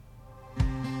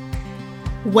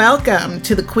Welcome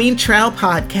to the Quaintrelle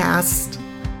Podcast.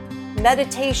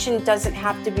 Meditation doesn't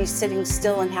have to be sitting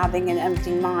still and having an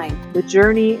empty mind. The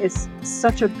journey is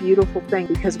such a beautiful thing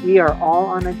because we are all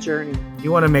on a journey.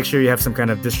 You want to make sure you have some kind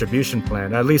of distribution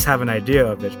plan, or at least have an idea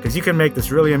of it, because you can make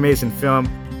this really amazing film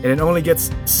and it only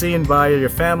gets seen by your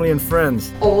family and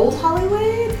friends. Old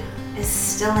Hollywood is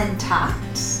still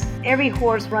intact. Every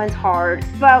horse runs hard,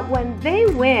 but when they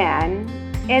win,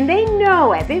 and they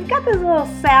know it, they've got this little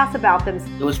sass about them.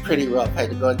 It was pretty rough. I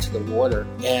had to go into the water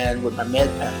and with my med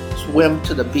pack, swim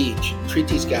to the beach, treat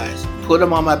these guys, put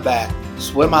them on my back,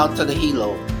 swim out to the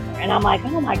helo. And I'm like,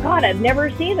 oh my God, I've never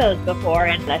seen those before.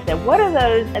 And I said, what are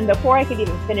those? And before I could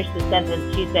even finish the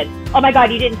sentence, she said, oh my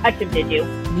God, you didn't touch them, did you?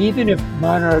 Even if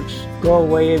monarchs go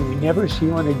away and we never see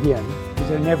one again, because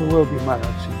there never will be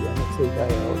monarchs again if they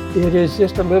die out, it is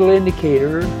just a little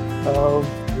indicator of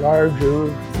larger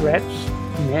threats to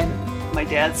humanity. My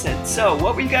dad said, so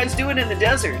what were you guys doing in the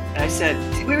desert? I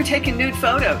said, we were taking nude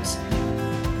photos.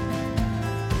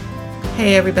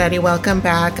 Hey everybody, welcome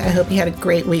back. I hope you had a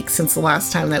great week since the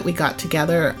last time that we got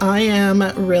together. I am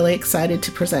really excited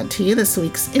to present to you this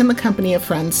week's In the Company of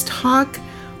Friends talk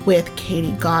with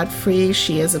Katie Godfrey.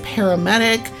 She is a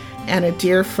paramedic and a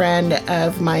dear friend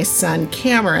of my son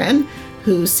Cameron,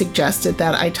 who suggested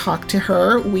that I talk to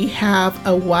her. We have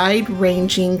a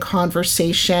wide-ranging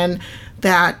conversation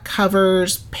that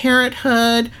covers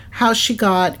parenthood, how she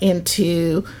got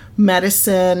into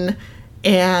medicine,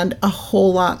 and a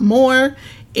whole lot more.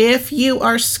 If you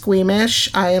are squeamish,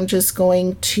 I am just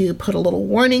going to put a little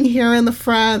warning here in the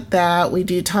front that we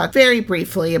do talk very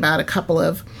briefly about a couple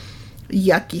of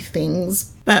yucky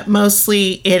things, but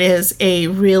mostly it is a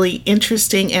really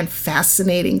interesting and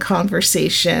fascinating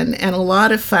conversation and a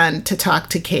lot of fun to talk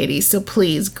to Katie. So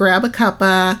please grab a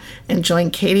cuppa and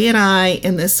join Katie and I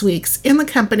in this week's In the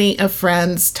Company of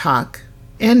Friends talk.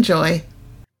 Enjoy.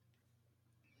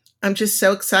 I'm just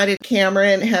so excited.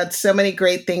 Cameron had so many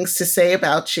great things to say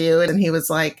about you. And he was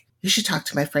like, you should talk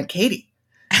to my friend Katie.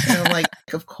 And I'm like,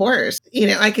 of course. You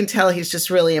know, I can tell he's just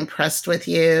really impressed with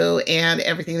you and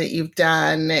everything that you've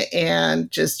done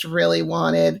and just really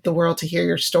wanted the world to hear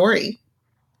your story.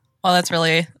 Well, that's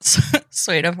really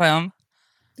sweet of him.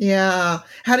 Yeah.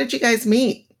 How did you guys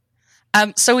meet?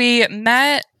 So we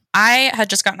met, I had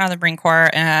just gotten out of the Marine Corps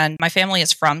and my family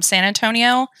is from San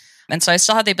Antonio. And so I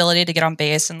still had the ability to get on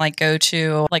base and like go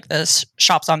to like the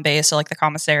shops on base, so like the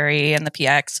commissary and the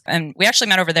PX. And we actually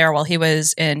met over there while he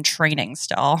was in training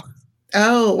still.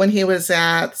 Oh, when he was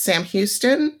at Sam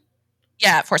Houston?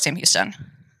 Yeah, at Fort Sam Houston.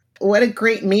 What a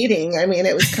great meeting. I mean,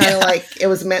 it was kind of like it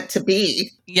was meant to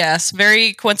be. Yes,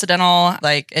 very coincidental.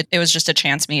 Like it was just a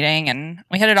chance meeting and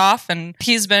we hit it off. And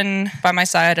he's been by my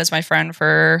side as my friend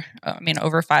for,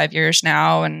 over 5 years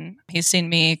now. And he's seen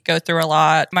me go through a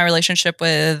lot. My relationship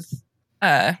with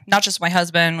not just my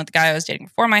husband, with the guy I was dating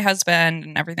before my husband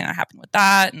and everything that happened with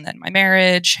that. And then my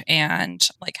marriage and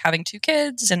like having 2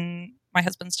 kids and my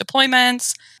husband's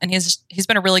deployments. And he's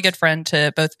been a really good friend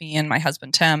to both me and my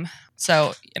husband, Tim.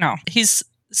 So, he's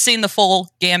seen the full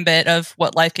gambit of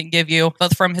what life can give you,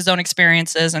 both from his own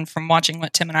experiences and from watching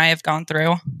what Tim and I have gone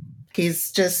through.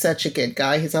 He's just such a good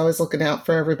guy. He's always looking out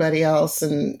for everybody else.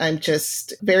 And I'm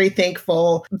just very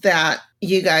thankful that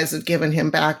you guys have given him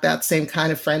back that same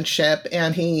kind of friendship.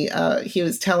 And he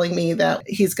was telling me that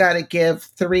he's got to give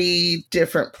 3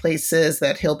 different places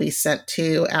that he'll be sent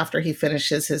to after he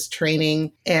finishes his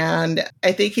training. And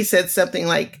I think he said something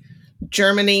like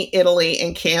Germany, Italy,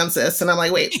 and Kansas. And I'm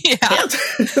like, wait, yeah.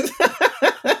 Kansas?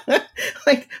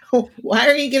 Like, why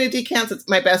are you going to do Kansas?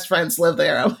 My best friends live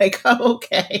there. I'm like, oh,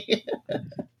 okay.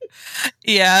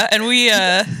 Yeah. And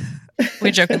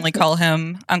we jokingly call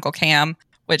him Uncle Cam,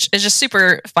 which is just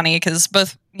super funny because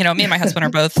both, me and my husband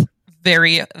are both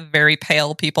very, very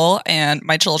pale people. And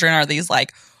my children are these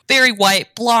like very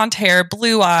white, blonde hair,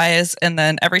 blue eyes. And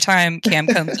then every time Cam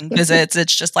comes and visits,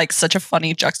 it's just like such a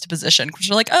funny juxtaposition. Because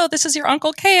you're like, oh, this is your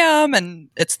Uncle Cam. And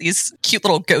it's these cute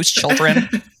little ghost children.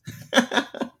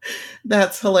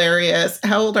 That's hilarious.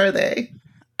 How old are they?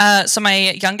 So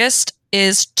my youngest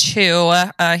is 2.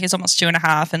 He's almost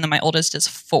 2.5. And then my oldest is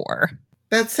 4.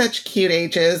 That's such cute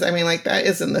ages. I mean, like that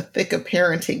is in the thick of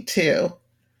parenting too.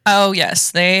 Oh,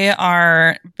 yes. They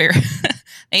are very...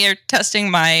 They are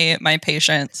testing my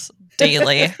patience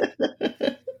daily.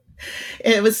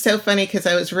 It was so funny because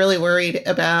I was really worried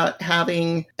about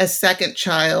having a second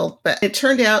child, but it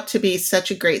turned out to be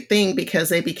such a great thing because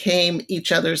they became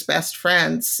each other's best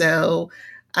friends. So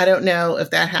I don't know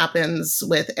if that happens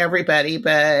with everybody,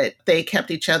 but they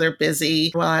kept each other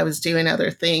busy while I was doing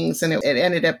other things. And it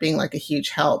ended up being like a huge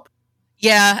help.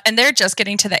 Yeah, and they're just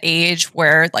getting to the age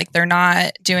where like they're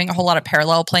not doing a whole lot of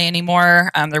parallel play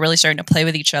anymore. They're really starting to play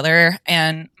with each other.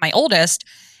 And my oldest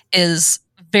is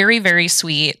very, very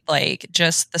sweet, like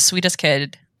just the sweetest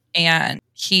kid. And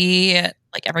he,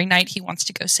 like every night, he wants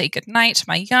to go say goodnight to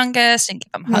my youngest and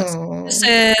give him hugs and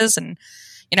kisses. And,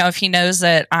 you know, if he knows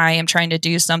that I am trying to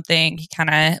do something, he kind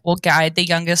of will guide the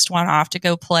youngest one off to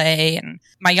go play. And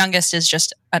my youngest is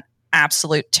just an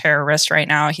absolute terrorist right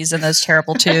now. He's in those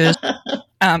terrible twos.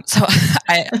 So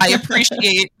I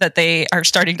appreciate that they are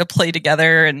starting to play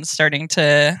together and starting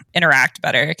to interact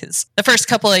better, because the first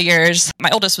couple of years, my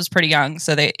oldest was pretty young.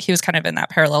 So he was kind of in that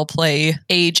parallel play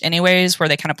age anyways, where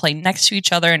they kind of play next to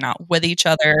each other and not with each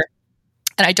other.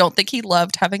 And I don't think he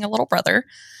loved having a little brother.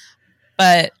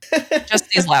 But just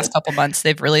these last couple months,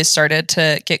 they've really started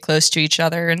to get close to each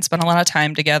other and spend a lot of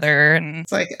time together. And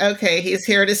it's like, okay, he's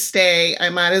here to stay. I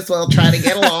might as well try to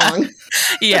get along.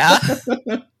 Yeah.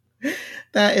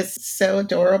 That is so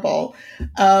adorable.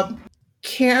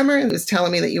 Cameron was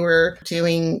telling me that you were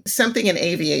doing something in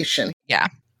aviation. Yeah.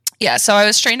 Yeah. So I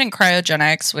was trained in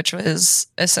cryogenics, which was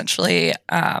essentially,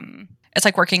 it's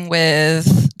like working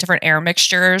with different air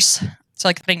mixtures. So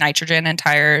like putting nitrogen in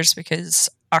tires because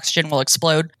oxygen will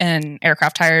explode in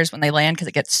aircraft tires when they land because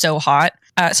it gets so hot.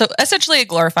 So essentially a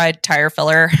glorified tire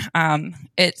filler.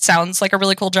 It sounds like a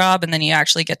really cool job, and then you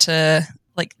actually get to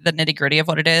like the nitty gritty of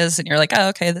what it is, and you're like, oh,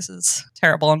 okay, this is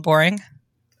terrible and boring.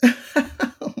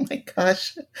 Oh my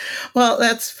gosh. Well,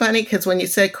 that's funny because when you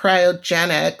said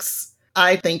cryogenics,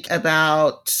 I think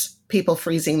about people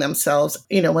freezing themselves,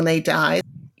 you know, when they die.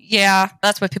 Yeah,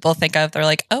 that's what people think of. They're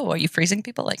like, "Oh, are you freezing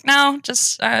people?" Like, no,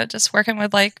 just working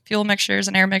with like fuel mixtures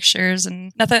and air mixtures,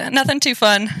 and nothing too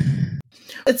fun.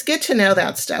 It's good to know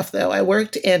that stuff, though. I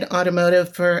worked in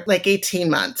automotive for like 18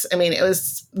 months. I mean, it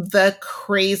was the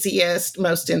craziest,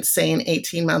 most insane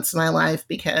 18 months of my life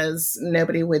because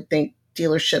nobody would think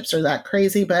dealerships are that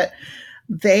crazy, but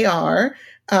they are.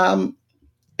 And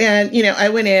you know, I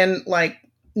went in like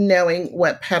knowing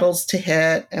what pedals to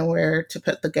hit and where to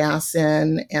put the gas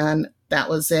in, and that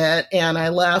was it. And I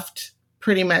left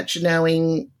pretty much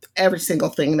knowing every single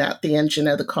thing that the engine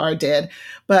of the car did.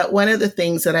 But one of the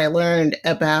things that I learned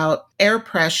about air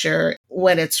pressure,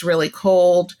 when it's really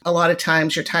cold, a lot of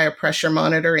times your tire pressure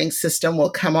monitoring system will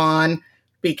come on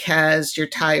because your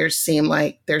tires seem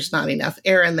like there's not enough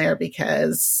air in there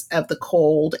because of the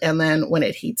cold. And then when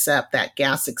it heats up, that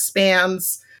gas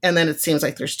expands. And then it seems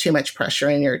like there's too much pressure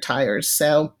in your tires.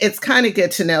 So it's kind of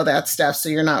good to know that stuff so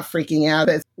you're not freaking out.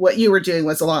 But what you were doing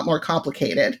was a lot more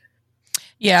complicated.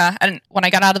 Yeah. And when I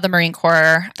got out of the Marine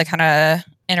Corps, the kind of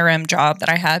interim job that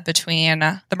I had between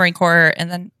the Marine Corps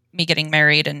and then me getting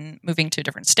married and moving to a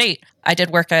different state, I did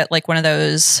work at like one of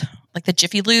those, like the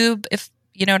Jiffy Lube, if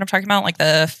you know what I'm talking about, like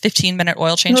the 15-minute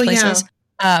oil change places.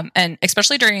 Yeah. And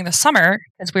especially during the summer,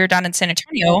 as we were down in San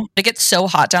Antonio, it gets so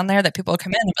hot down there that people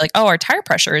come in and be like, oh, our tire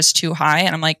pressure is too high.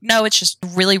 And I'm like, no, it's just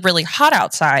really, really hot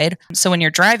outside. So when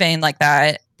you're driving like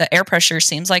that, the air pressure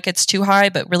seems like it's too high,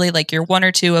 but really like you're 1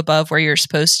 or 2 above where you're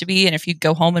supposed to be. And if you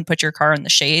go home and put your car in the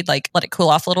shade, like let it cool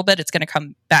off a little bit, it's going to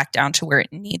come back down to where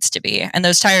it needs to be. And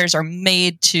those tires are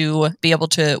made to be able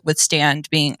to withstand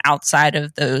being outside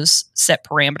of those set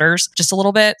parameters just a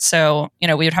little bit. So, you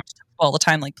know, we would have to all the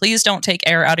time, like, please don't take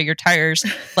air out of your tires.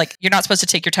 Like, you're not supposed to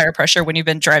take your tire pressure when you've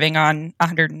been driving on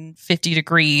 150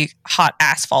 degree hot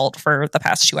asphalt for the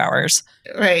past 2 hours.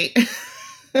 Right.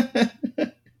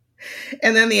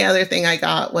 And then the other thing I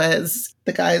got was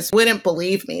the guys wouldn't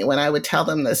believe me when I would tell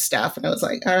them this stuff. And I was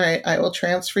like, all right, I will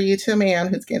transfer you to a man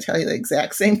who's going to tell you the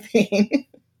exact same thing.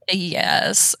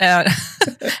 Yes. And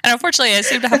unfortunately, I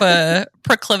seem to have a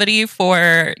proclivity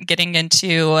for getting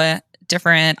into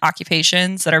different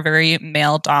occupations that are very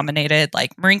male dominated.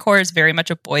 Like Marine Corps is very much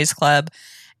a boys club.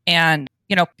 And,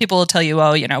 you know, people will tell you,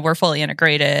 oh, you know, we're fully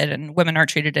integrated and women aren't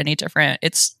treated any different.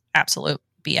 It's absolute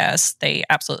BS. They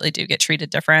absolutely do get treated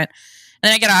different. And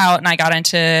then I get out and I got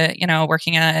into, you know,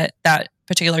 working at that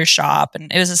particular shop,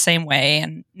 and it was the same way.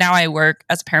 And now I work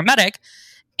as a paramedic.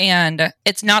 And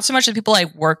it's not so much the people I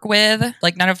work with,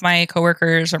 like none of my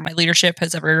coworkers or my leadership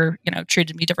has ever, you know,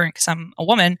 treated me different because I'm a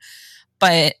woman.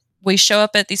 But we show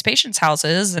up at these patients'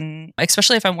 houses, and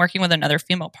especially if I'm working with another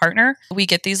female partner, we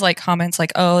get these like comments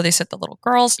like, oh, they sit the little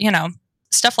girls, you know,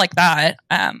 stuff like that,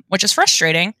 which is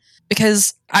frustrating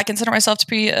because I consider myself to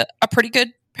be a pretty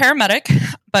good paramedic.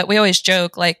 But we always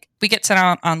joke, like we get sent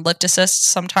out on lift assists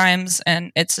sometimes,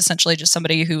 and it's essentially just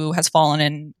somebody who has fallen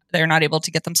and they're not able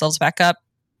to get themselves back up.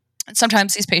 And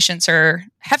sometimes these patients are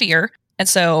heavier. And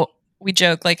so we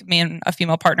joke, like me and a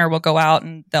female partner will go out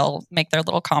and they'll make their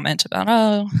little comment about,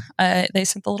 oh, they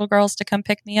sent the little girls to come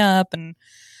pick me up. And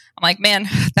I'm like, man,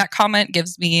 that comment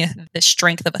gives me the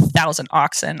strength of 1,000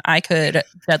 oxen. I could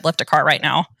deadlift a car right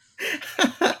now.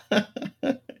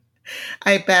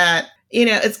 I bet. You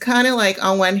know, it's kind of like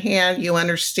on one hand, you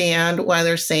understand why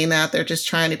they're saying that. They're just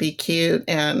trying to be cute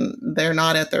and they're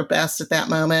not at their best at that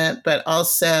moment. But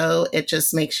also it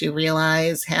just makes you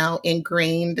realize how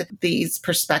ingrained these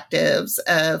perspectives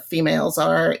of females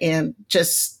are in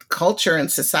just culture and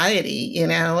society, you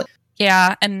know?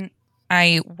 Yeah. And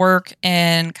I work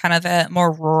in kind of a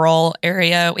more rural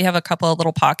area. We have a couple of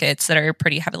little pockets that are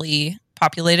pretty heavily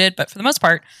populated, but for the most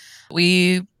part,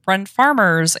 we run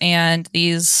farmers and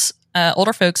these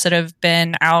older folks that have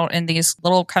been out in these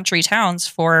little country towns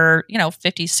for,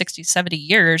 50, 60, 70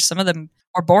 years. Some of them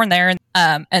were born there.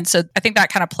 And so I think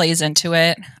that kind of plays into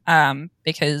it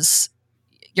because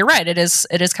you're right. It is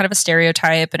kind of a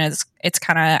stereotype and it's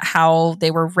kind of how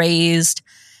they were raised.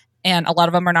 And a lot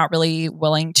of them are not really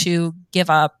willing to give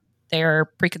up their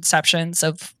preconceptions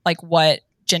of like what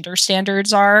gender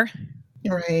standards are.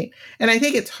 Right. And I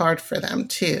think it's hard for them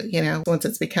too, once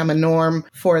it's become a norm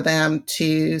for them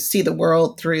to see the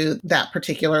world through that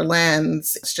particular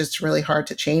lens. It's just really hard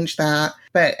to change that.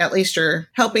 But at least you're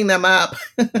helping them up.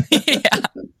 Yeah.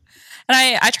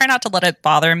 And I try not to let it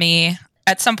bother me.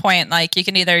 At some point, like you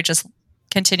can either just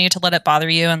continue to let it bother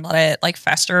you and let it like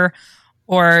fester,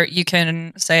 or you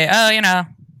can say, oh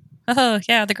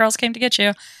yeah, the girls came to get you.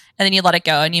 And then you let it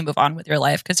go and you move on with your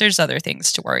life because there's other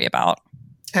things to worry about.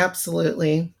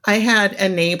 Absolutely. I had a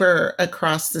neighbor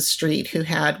across the street who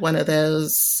had one of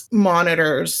those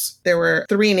monitors. There were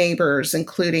 3 neighbors,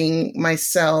 including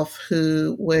myself,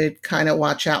 who would kind of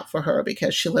watch out for her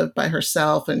because she lived by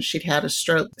herself and she'd had a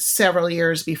stroke several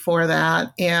years before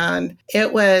that. And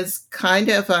it was kind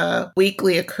of a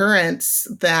weekly occurrence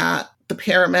that the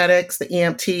paramedics, the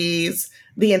EMTs,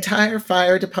 the entire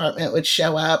fire department would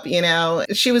show up.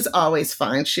 She was always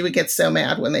fine. She would get so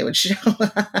mad when they would show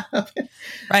up.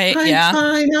 Right.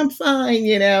 I'm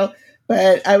fine,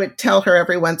 But I would tell her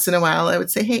every once in a while, I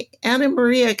would say, hey, Anna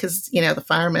Maria, because, the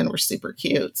firemen were super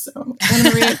cute. So, Anna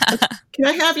Maria, can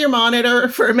I have your monitor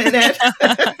for a minute?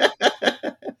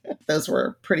 Those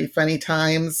were pretty funny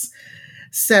times.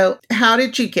 So how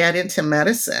did you get into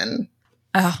medicine?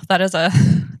 Oh, that is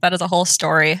a whole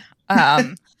story.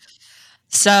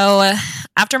 So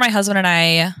after my husband and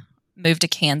I moved to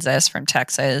Kansas from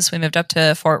Texas, we moved up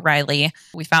to Fort Riley.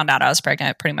 We found out I was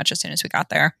pregnant pretty much as soon as we got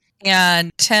there.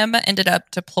 And Tim ended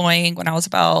up deploying when I was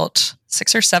about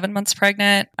 6 or 7 months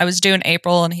pregnant. I was due in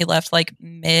April and he left like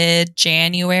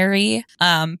mid-January.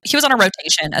 He was on a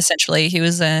rotation, essentially. He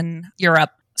was in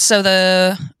Europe. So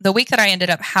the week that I ended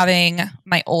up having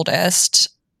my oldest,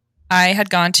 I had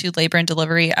gone to labor and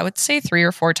delivery, I would say 3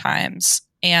 or 4 times.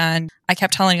 And I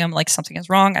kept telling him like something is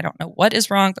wrong. I don't know what is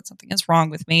wrong, but something is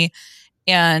wrong with me.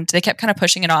 And they kept kind of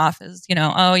pushing it off as,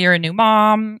 oh, you're a new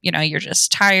mom. You're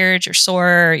just tired. You're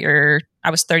sore. I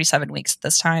was 37 weeks at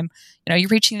this time. You're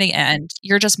reaching the end.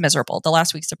 You're just miserable. The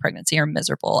last weeks of pregnancy are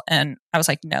miserable. And I was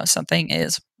like, no, something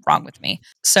is wrong with me.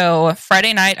 So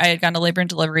Friday night, I had gone to labor and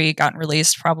delivery, gotten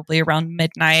released probably around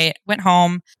midnight, went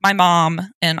home. My mom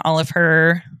and all of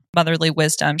her motherly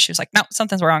wisdom, she was like, no,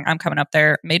 something's wrong. I'm coming up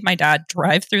there. Made my dad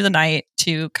drive through the night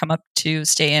to come up to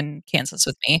stay in Kansas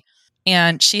with me.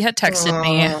 And she had texted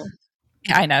me.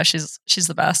 Yeah, I know, she's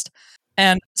the best.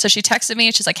 And so she texted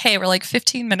me. She's like, hey, we're like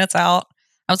 15 minutes out.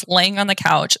 I was laying on the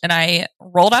couch and I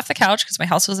rolled off the couch because my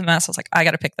house was a mess. I was like, I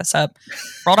got to pick this up.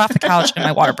 Rolled off the couch and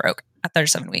my water broke at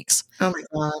 37 weeks. Oh my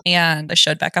God. And I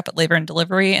showed back up at labor and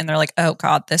delivery and they're like, oh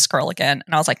God, this girl again.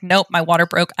 And I was like, nope, my water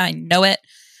broke. I know it.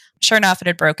 Sure enough, it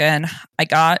had broken. I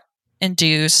got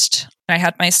induced and I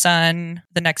had my son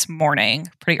the next morning,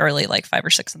 pretty early, like 5 or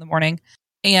 6 in the morning.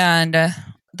 And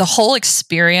the whole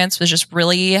experience was just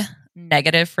really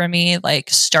negative for me, like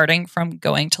starting from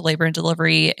going to labor and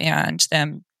delivery and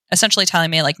them essentially telling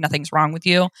me like nothing's wrong with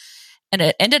you. And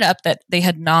it ended up that they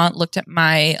had not looked at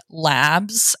my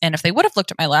labs. And if they would have looked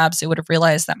at my labs, they would have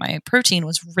realized that my protein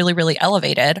was really, really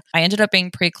elevated. I ended up being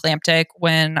preeclamptic.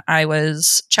 When I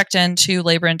was checked into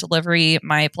labor and delivery,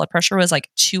 my blood pressure was like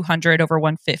 200 over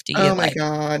 150. Oh my like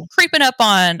God. Creeping up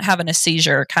on having a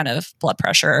seizure kind of blood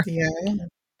pressure. Yeah.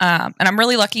 And I'm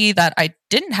really lucky that I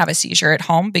didn't have a seizure at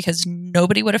home because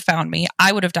nobody would have found me.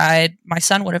 I would have died. My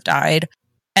son would have died.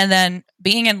 And then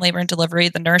being in labor and delivery,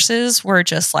 the nurses were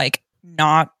just like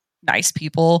not nice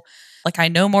people. Like, I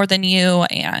know more than you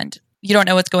and you don't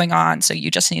know what's going on. So you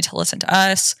just need to listen to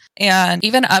us. And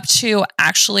even up to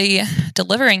actually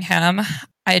delivering him,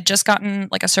 I had just gotten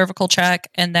like a cervical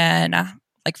check. And then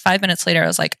like 5 minutes later, I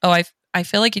was like, oh, I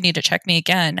feel like you need to check me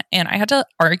again. And I had to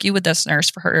argue with this nurse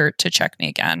for her to check me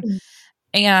again.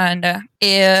 And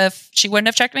if she wouldn't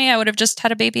have checked me, I would have just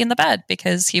had a baby in the bed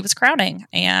because he was crowning.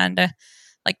 And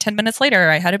like 10 minutes later,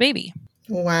 I had a baby.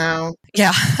 Wow.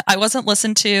 Yeah, I wasn't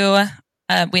listened to.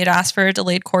 We had asked for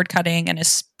delayed cord cutting, and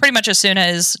pretty much as soon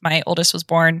as my oldest was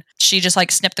born, she just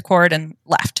like snipped the cord and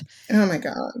left. Oh my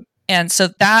God. And so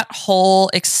that whole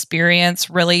experience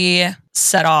really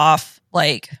set off,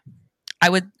 like, I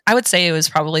would say it was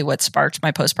probably what sparked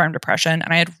my postpartum depression.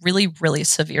 And I had really, really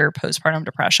severe postpartum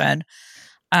depression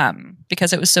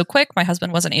because it was so quick. My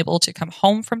husband wasn't able to come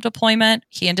home from deployment.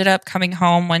 He ended up coming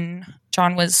home when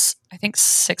John was, I think,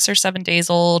 6 or 7 days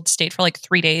old, stayed for like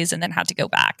 3 days, and then had to go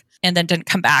back, and then didn't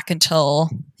come back until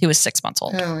he was 6 months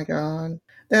old. Oh my God.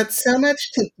 That's so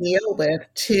much to deal with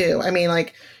too. I mean,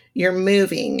 like, you're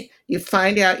moving, you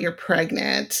find out you're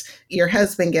pregnant, your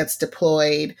husband gets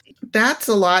deployed. That's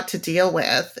a lot to deal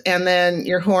with. And then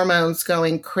your hormones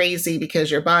going crazy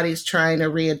because your body's trying to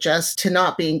readjust to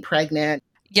not being pregnant.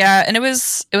 Yeah, and it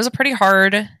was a pretty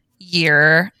hard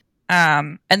year.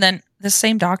 And then the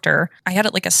same doctor, I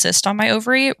had like a cyst on my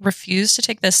ovary, refused to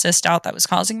take this cyst out that was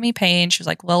causing me pain. She was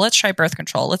like, well, let's try birth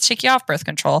control. Let's take you off birth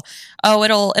control. Oh,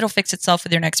 it'll fix itself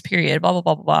with your next period, blah, blah,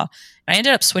 blah, blah, blah. And I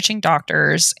ended up switching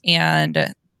doctors,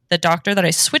 and the doctor that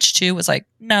I switched to was like,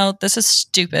 no, this is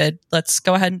stupid. Let's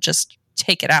go ahead and just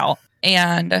take it out.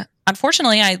 And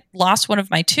unfortunately, I lost one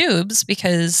of my tubes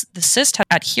because the cyst had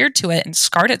adhered to it and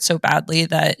scarred it so badly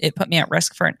that it put me at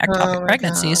risk for an ectopic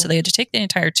pregnancy. God. So they had to take the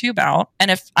entire tube out.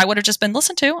 And if I would have just been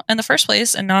listened to in the first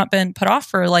place and not been put off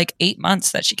for like 8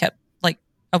 months that she kept like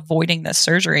avoiding this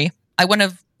surgery, I wouldn't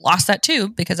have lost that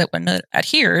tube because it wouldn't have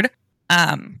adhered.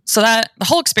 So that the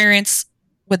whole experience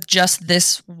with just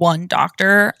this one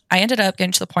doctor, I ended up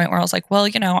getting to the point where I was like, well, I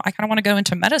kind of want to go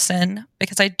into medicine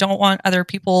because I don't want other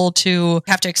people to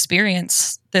have to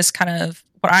experience this kind of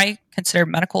what I consider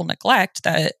medical neglect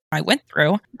that I went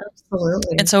through.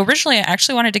 Absolutely. And so originally I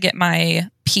actually wanted to get my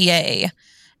PA.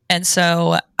 And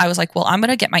so I was like, well, I'm going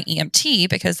to get my EMT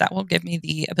because that will give me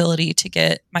the ability to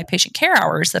get my patient care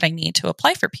hours that I need to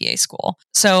apply for PA school.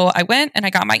 So I went and I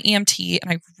got my EMT,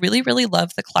 and I really, really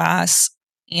loved the class.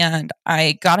 And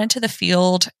I got into the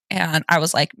field and I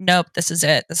was like, nope, this is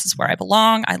it. This is where I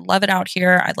belong. I love it out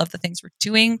here. I love the things we're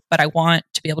doing, but I want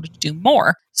to be able to do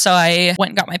more. So I went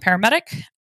and got my paramedic,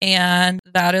 and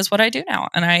that is what I do now.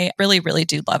 And I really, really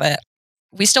do love it.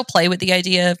 We still play with the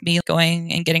idea of me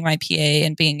going and getting my PA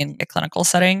and being in a clinical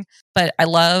setting, but I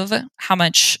love how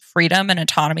much freedom and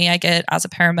autonomy I get as a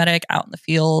paramedic out in the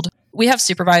field. We have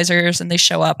supervisors and they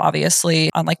show up obviously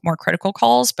on like more critical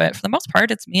calls, but for the most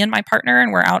part, it's me and my partner,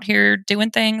 and we're out here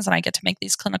doing things, and I get to make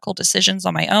these clinical decisions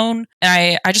on my own.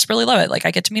 And I just really love it. Like,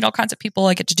 I get to meet all kinds of people.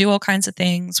 I get to do all kinds of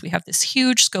things. We have this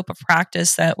huge scope of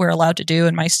practice that we're allowed to do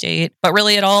in my state. But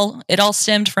really it all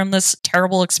stemmed from this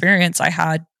terrible experience I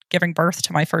had giving birth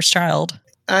to my first child.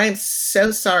 I'm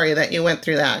so sorry that you went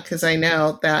through that, because I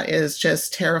know that is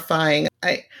just terrifying.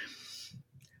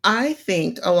 I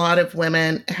think a lot of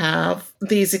women have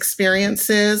these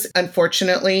experiences,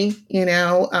 unfortunately.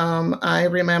 I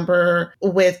remember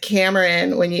with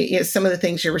Cameron, when some of the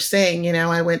things you were saying,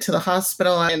 I went to the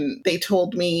hospital and they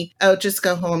told me, oh, just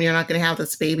go home. You're not going to have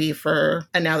this baby for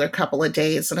another couple of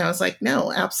days. And I was like,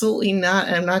 no, absolutely not.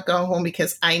 I'm not going home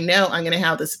because I know I'm going to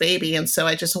have this baby. And so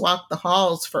I just walked the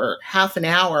halls for half an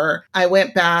hour. I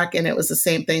went back and it was the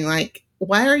same thing. Like,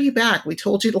 why are you back? We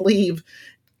told you to leave.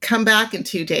 Come back in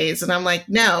 2 days. And I'm like,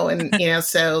 no. And,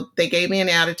 so they gave me an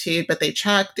attitude, but they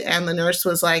checked, and the nurse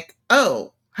was like,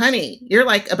 oh, honey, you're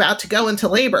like about to go into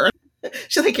labor.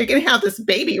 She's like, you're going to have this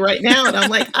baby right now. And I'm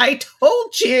like, I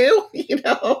told you,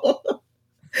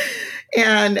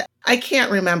 And I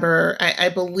can't remember. I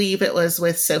believe it was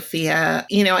with Sophia.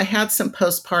 I had some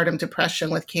postpartum depression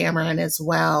with Cameron as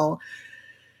well.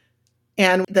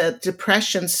 And the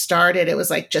depression started, it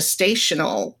was like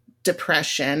gestational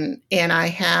depression. And I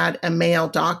had a male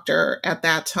doctor at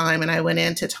that time, and I went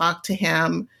in to talk to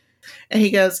him, and he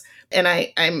goes, and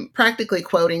I'm practically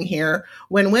quoting here,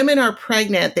 when women are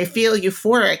pregnant, they feel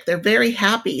euphoric. They're very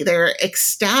happy. They're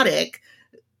ecstatic.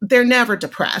 They're never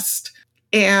depressed.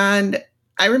 And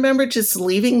I remember just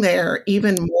leaving there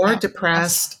even more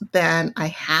depressed than I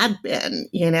had been.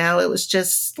 It was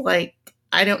just like,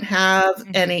 I don't have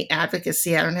any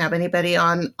advocacy. I don't have anybody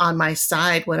on my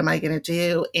side. What am I going to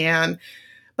do? And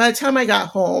by the time I got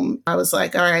home, I was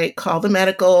like, all right, call the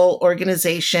medical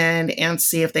organization and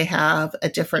see if they have a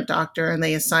different doctor. And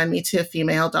they assigned me to a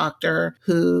female doctor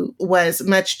who was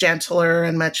much gentler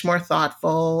and much more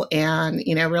thoughtful and,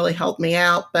 really helped me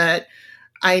out. But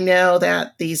I know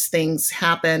that these things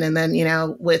happen. And then,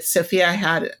 with Sophia, I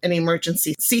had an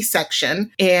emergency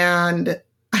C-section, and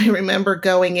I remember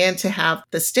going in to have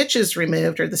the stitches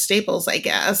removed, or the staples, I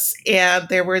guess. And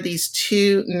there were these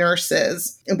two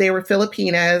nurses, and they were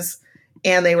Filipinas,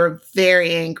 and they were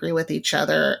very angry with each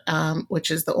other,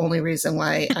 which is the only reason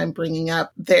why I'm bringing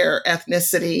up their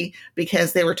ethnicity,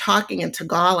 because they were talking in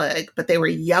Tagalog, but they were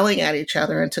yelling at each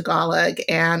other in Tagalog.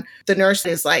 And the nurse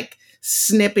is like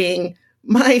snipping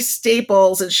my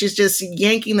staples, and she's just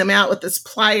yanking them out with this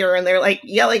plier, and they're like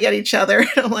yelling at each other.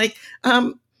 And I'm like,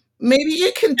 maybe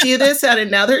you can do this at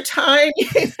another time.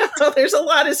 There's a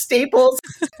lot of staples.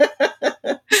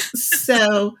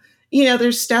 So,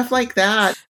 there's stuff like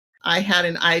that. I had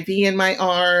an IV in my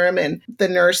arm, and the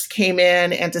nurse came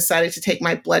in and decided to take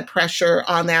my blood pressure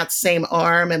on that same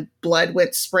arm, and blood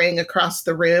went spraying across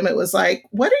the room. It was like,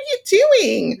 what are you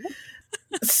doing?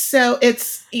 So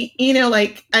it's,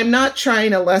 I'm not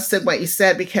trying to lessen what you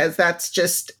said, because that's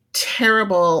just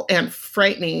terrible and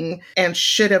frightening and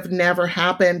should have never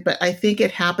happened. But I think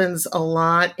it happens a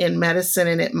lot in medicine,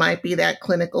 and it might be that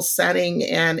clinical setting.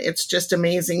 And it's just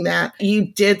amazing that you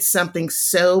did something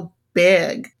so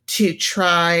big to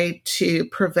try to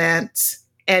prevent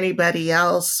anybody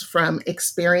else from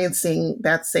experiencing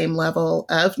that same level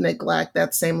of neglect,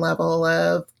 that same level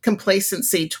of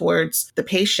complacency towards the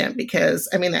patient. Because,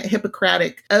 that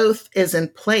Hippocratic oath is in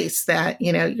place that,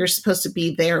 you're supposed to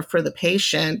be there for the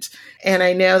patient. And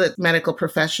I know that medical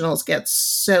professionals get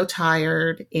so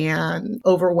tired and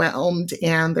overwhelmed,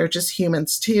 and they're just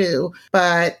humans too.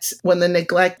 But when the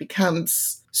neglect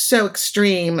becomes so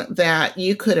extreme that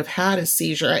you could have had a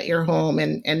seizure at your home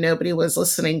and nobody was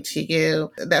listening to you,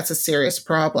 that's a serious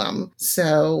problem.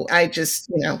 So I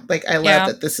just, I love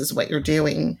that this is what you're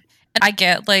doing. And I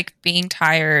get being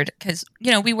tired because,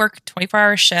 we work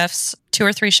 24-hour shifts, 2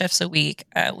 or 3 shifts a week.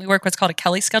 We work what's called a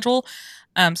Kelly schedule.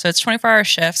 So it's 24-hour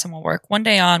shifts, and we'll work 1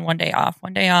 day on, 1 day off,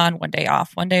 1 day on, 1 day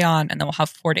off, 1 day on, and then we'll have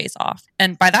 4 days off.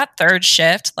 And by that third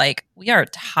shift, we are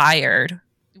tired.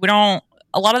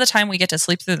 A lot of the time we get to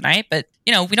sleep through the night, but,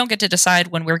 we don't get to decide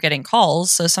when we're getting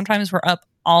calls. So sometimes we're up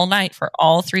all night for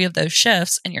all 3 of those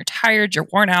shifts, and you're tired, you're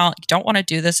worn out, you don't want to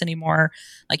do this anymore.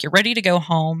 You're ready to go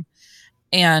home.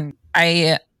 And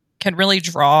I can really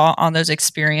draw on those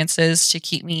experiences to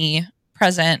keep me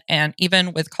present. And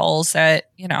even with calls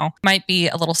that, might be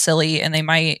a little silly, and they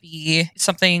might be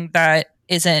something that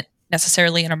isn't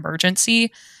necessarily an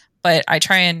emergency, but I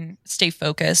try and stay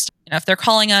focused. If they're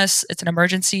calling us, it's an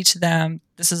emergency to them.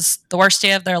 This is the worst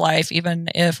day of their life, even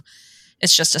if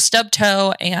it's just a stub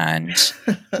toe and,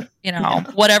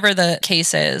 whatever the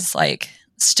case is,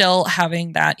 still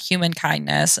having that human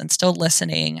kindness and still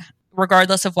listening,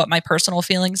 regardless of what my personal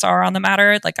feelings are on the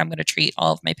matter. I'm going to treat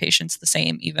all of my patients the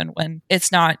same, even when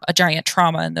it's not a giant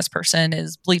trauma and this person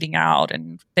is bleeding out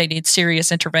and they need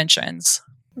serious interventions.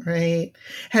 Right.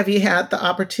 Have you had the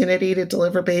opportunity to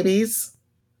deliver babies?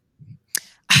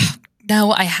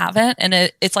 No, I haven't. And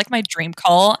it's my dream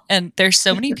call. And there's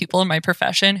so many people in my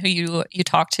profession who you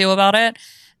talk to about it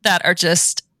that are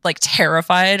just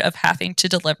terrified of having to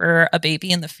deliver a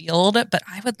baby in the field. But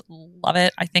I would love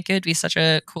it. I think it would be such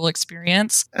a cool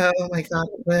experience. Oh my God,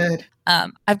 it would.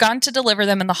 I've gotten to deliver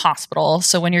them in the hospital.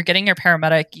 So when you're getting your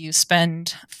paramedic, you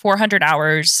spend 400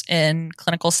 hours in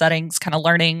clinical settings, kind of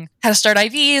learning how to start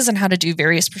IVs and how to do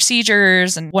various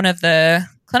procedures. And one of the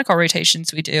clinical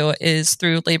rotations we do is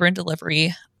through labor and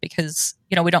delivery, because,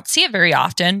 we don't see it very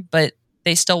often, but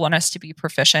they still want us to be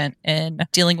proficient in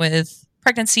dealing with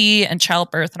pregnancy and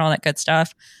childbirth and all that good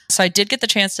stuff. So I did get the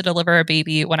chance to deliver a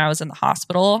baby when I was in the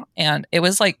hospital, and it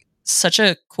was such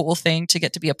a cool thing to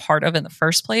get to be a part of in the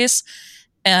first place.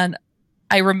 And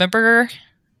I remember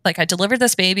I delivered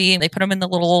this baby, and they put him in the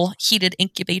little heated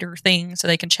incubator thing so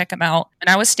they can check him out. And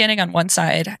I was standing on one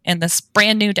side, and this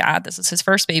brand new dad, this is his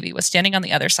first baby, was standing on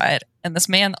the other side. And this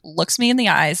man looks me in the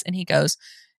eyes and he goes,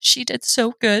 "She did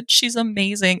so good. She's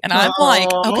amazing." And I'm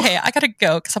okay, I gotta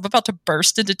go because I'm about to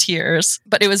burst into tears.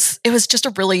 But it was just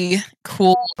a really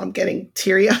cool. I'm getting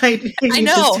teary-eyed. I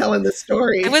know. Just telling the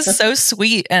story. It was so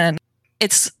sweet, and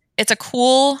it's a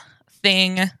cool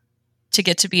thing to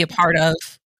get to be a part of.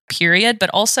 Period. But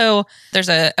also, there's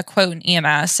a quote in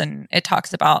EMS, and it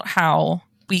talks about how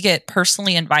we get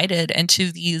personally invited into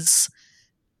these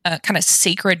kind of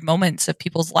sacred moments of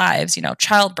people's lives,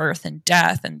 childbirth and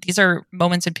death. And these are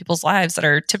moments in people's lives that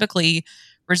are typically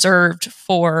reserved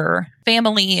for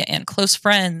family and close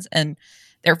friends. And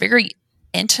they're very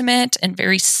intimate and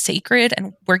very sacred.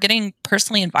 And we're getting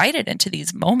personally invited into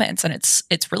these moments. And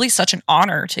it's really such an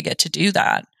honor to get to do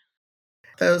that.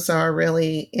 Those are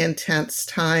really intense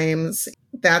times.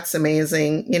 That's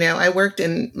amazing. I worked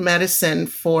in medicine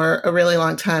for a really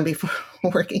long time before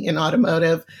working in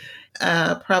automotive.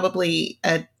 Probably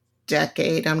a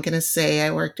decade, I'm going to say.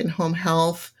 I worked in home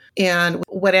health. And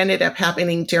what ended up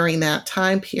happening during that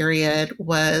time period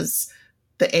was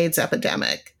the AIDS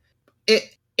epidemic.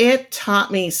 It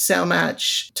taught me so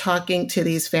much talking to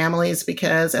these families,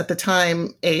 because at the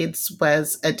time, AIDS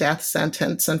was a death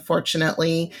sentence,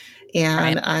 unfortunately.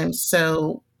 And right. I'm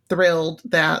so thrilled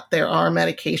that there are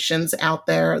medications out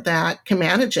there that can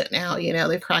manage it now. You know,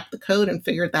 they've cracked the code and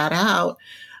figured that out.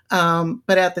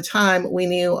 But at the time, we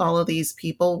knew all of these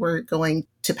people were going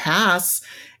to pass.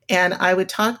 And I would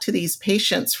talk to these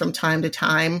patients from time to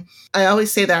time. I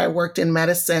always say that I worked in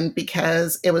medicine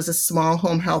because it was a small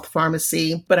home health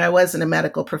pharmacy, but I wasn't a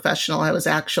medical professional. I was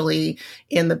actually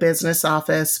in the business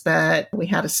office, but we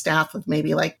had a staff of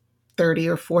maybe like 30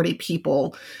 or 40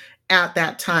 people at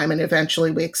that time. And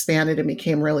eventually we expanded and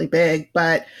became really big.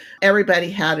 But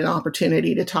everybody had an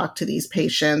opportunity to talk to these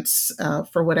patients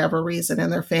for whatever reason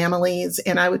and their families.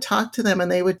 And I would talk to them and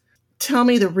they would tell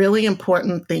me the really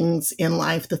important things in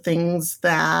life, the things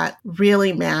that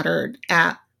really mattered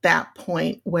at that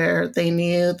point, where they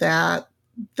knew that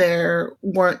there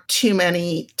weren't too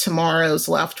many tomorrows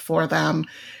left for them.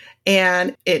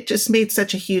 And it just made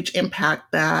such a huge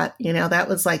impact that, you know, that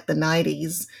was like the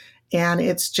 90s. And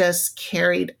it's just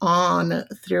carried on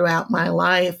throughout my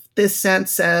life, this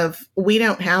sense of we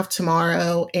don't have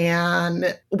tomorrow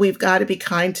and we've got to be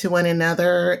kind to one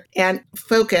another and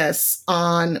focus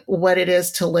on what it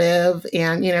is to live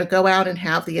and, you know, go out and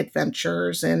have the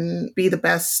adventures and be the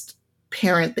best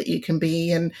parent that you can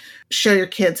be and show your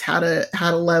kids how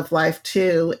to live life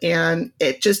too. And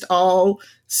it just all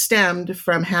stemmed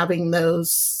from having those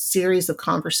series of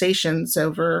conversations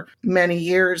over many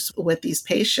years with these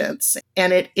patients.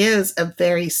 And it is a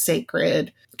very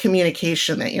sacred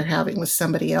communication that you're having with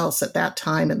somebody else at that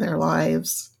time in their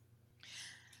lives.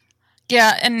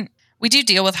 Yeah, and we do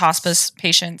deal with hospice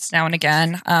patients now and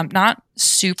again, not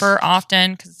super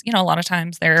often because, you know, a lot of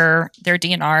times they're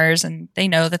DNRs and they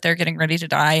know that they're getting ready to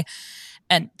die.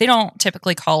 And they don't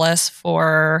typically call us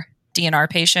for DNR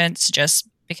patients just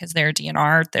because they're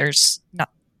DNR. There's not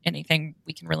anything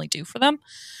we can really do for them.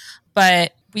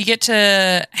 But we get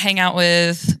to hang out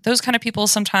with those kind of people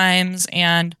sometimes.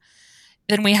 And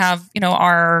then we have, you know,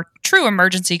 our true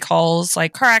emergency calls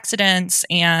like car accidents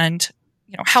and,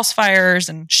 you know, house fires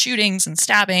and shootings and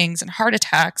stabbings and heart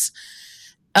attacks.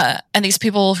 And these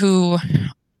people who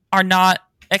are not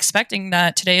expecting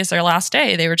that today is their last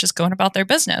day. They were just going about their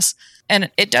business. And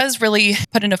it does really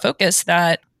put into focus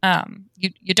that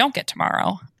you don't get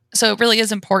tomorrow. So it really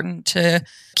is important to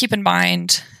keep in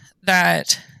mind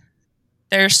that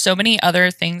there's so many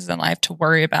other things in life to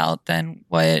worry about than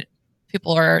what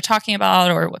people are talking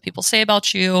about or what people say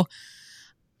about you.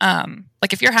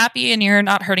 Like if you're happy and you're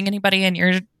not hurting anybody and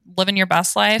you're living your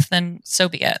best life, then so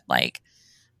be it. Like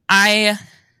I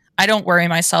don't worry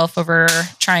myself over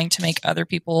trying to make other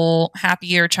people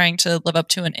happy or trying to live up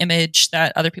to an image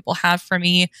that other people have for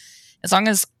me. As long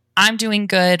as I'm doing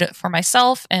good for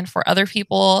myself and for other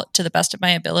people to the best of my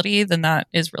ability, then that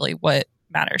is really what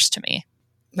matters to me.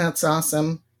 That's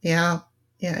awesome. Yeah.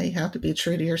 Yeah. You have to be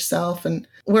true to yourself. And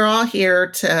we're all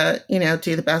here to, you know,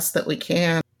 do the best that we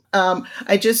can.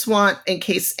 I just want, in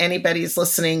case anybody's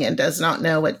listening and does not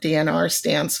know what DNR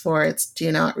stands for, it's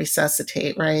do not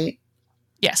resuscitate, right?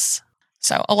 Yes.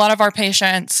 So a lot of our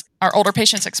patients, our older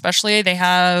patients especially, they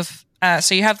have,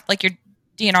 so you have like your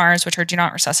DNRs, which are do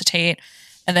not resuscitate.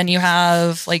 And then you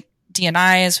have like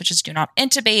DNIs, which is do not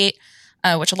intubate,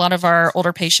 which a lot of our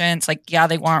older patients, like, yeah,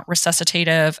 they want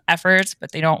resuscitative efforts,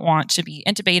 but they don't want to be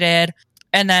intubated.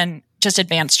 And then just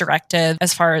advanced directive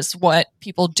as far as what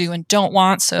people do and don't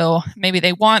want. So maybe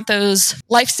they want those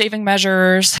life-saving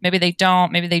measures. Maybe they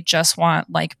don't. Maybe they just want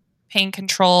like pain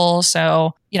control.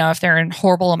 So, you know, if they're in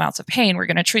horrible amounts of pain, we're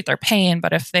going to treat their pain.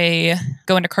 But if they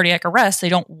go into cardiac arrest, they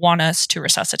don't want us to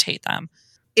resuscitate them.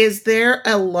 Is there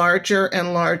a larger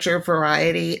and larger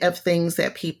variety of things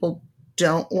that people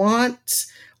don't want?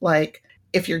 Like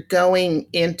if you're going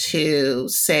into,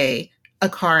 say, a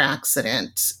car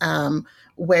accident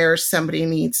where somebody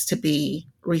needs to be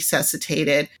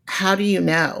resuscitated, how do you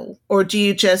know? Or do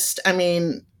you just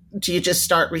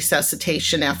start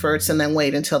resuscitation efforts and then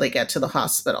wait until they get to the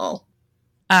hospital?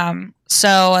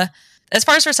 So as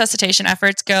far as resuscitation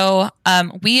efforts go,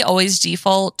 we always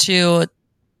default to,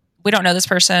 we don't know this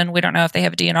person. We don't know if they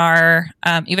have a DNR.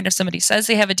 Even if somebody says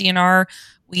they have a DNR,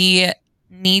 we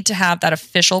need to have that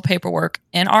official paperwork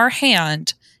in our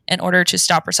hand in order to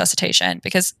stop resuscitation.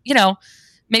 Because, you know,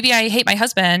 maybe I hate my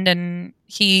husband and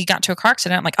he got into a car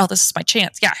accident. I'm like, oh, this is my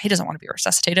chance. Yeah, he doesn't want to be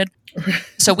resuscitated.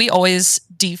 So we always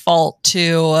default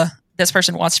to this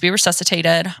person wants to be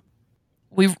resuscitated.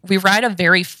 We ride a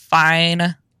very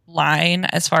fine line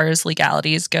as far as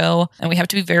legalities go. And we have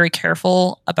to be very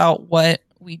careful about what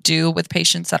we do with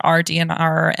patients that are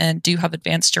DNR and do have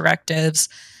advanced directives.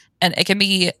 And it can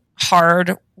be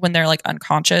hard when they're like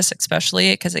unconscious,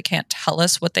 especially because they can't tell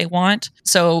us what they want.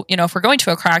 So, if we're going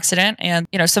to a car accident and,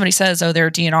 somebody says, oh,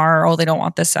 they're DNR, oh, they don't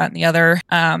want this, that, and the other,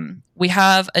 we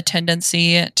have a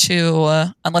tendency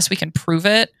to, unless we can prove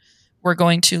it, we're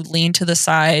going to lean to the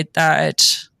side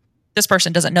that this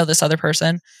person doesn't know this other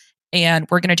person, and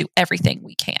we're going to do everything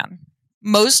we can.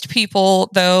 Most people,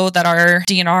 though, that are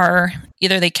DNR,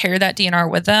 either they carry that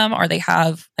DNR with them or they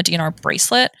have a DNR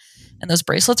bracelet. And those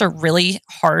bracelets are really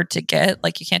hard to get.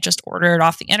 Like, you can't just order it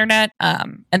off the internet.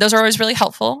 And those are always really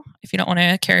helpful if you don't want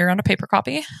to carry around a paper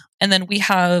copy. And then we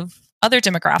have other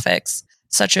demographics,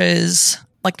 such as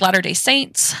like Latter-day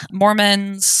Saints,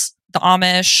 Mormons, the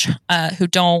Amish, who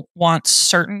don't want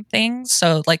certain things.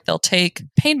 So like they'll take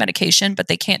pain medication, but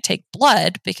they can't take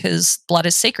blood because blood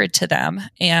is sacred to them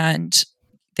and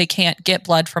they can't get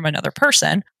blood from another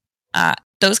person.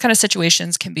 Those kind of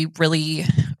situations can be really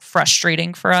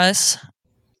frustrating for us,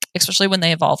 especially when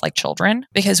they involve like children,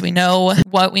 because we know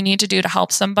what we need to do to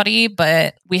help somebody,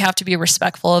 but we have to be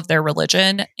respectful of their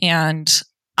religion. And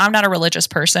I'm not a religious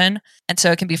person. And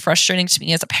so it can be frustrating to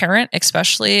me as a parent,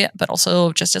 especially, but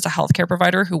also just as a healthcare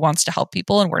provider who wants to help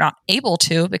people and we're not able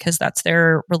to because that's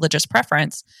their religious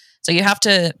preference. So you have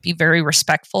to be very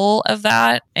respectful of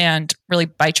that and really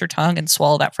bite your tongue and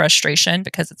swallow that frustration,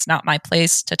 because it's not my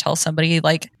place to tell somebody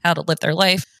like how to live their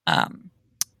life.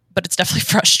 But it's definitely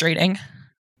frustrating.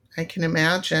 I can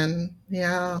imagine.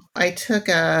 Yeah. I took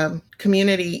a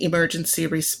community emergency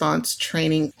response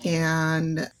training,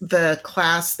 and the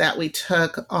class that we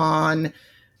took on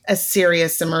a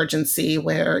serious emergency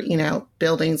where,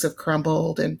 buildings have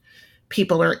crumbled and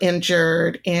people are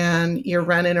injured and you're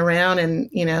running around, and,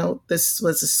 this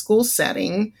was a school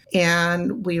setting,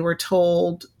 and we were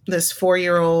told this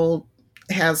 4-year-old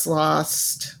has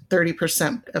lost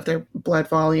 30% of their blood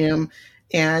volume.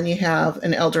 And you have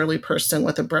an elderly person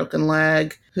with a broken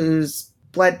leg whose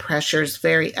blood pressure is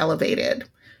very elevated.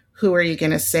 Who are you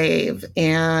going to save?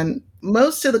 And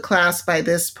most of the class by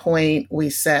this point, we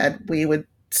said we would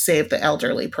save the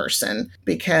elderly person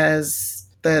because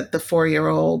the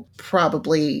 4-year-old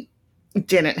probably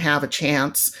didn't have a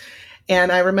chance.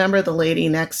 And I remember the lady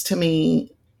next to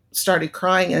me started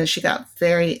crying and she got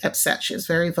very upset. She was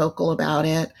very vocal about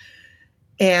it.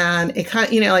 And it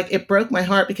kind of, it broke my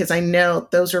heart because I know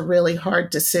those are really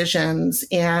hard decisions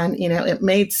and, it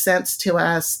made sense to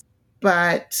us.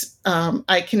 But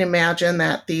I can imagine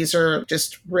that these are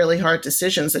just really hard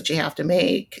decisions that you have to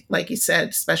make, like you said,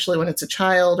 especially when it's a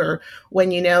child or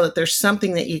when you know that there's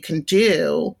something that you can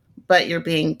do, but you're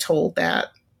being told that,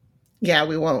 yeah,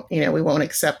 we won't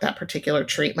accept that particular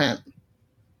treatment.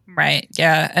 Right.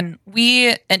 Yeah. And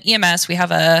in EMS, we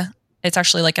have it's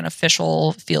actually like an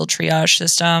official field triage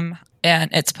system, and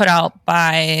it's put out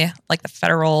by like the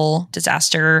Federal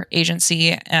Disaster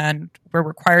Agency, and we're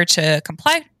required to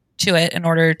comply to it in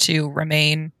order to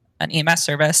remain an EMS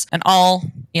service. And all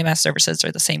EMS services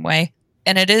are the same way.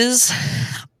 And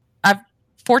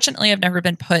Fortunately, I've never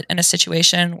been put in a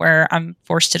situation where I'm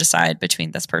forced to decide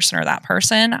between this person or that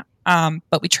person.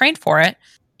 But we trained for it.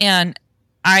 And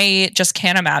I just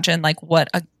can't imagine like what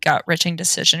a gut-wrenching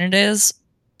decision it is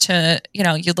to,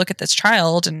 you look at this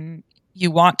child and you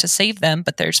want to save them,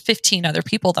 but there's 15 other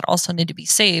people that also need to be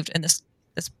saved. And this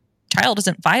child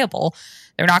isn't viable.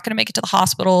 They're not going to make it to the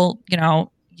hospital. You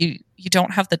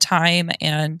don't have the time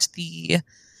and the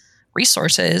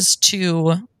resources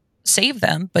to save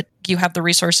them, but you have the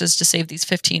resources to save these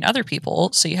 15 other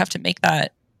people. So you have to make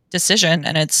that decision.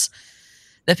 And it's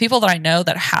the people that I know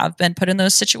that have been put in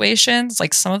those situations,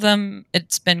 like some of them,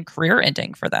 it's been career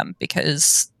ending for them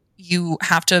because you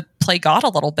have to play God a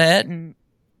little bit. And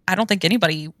I don't think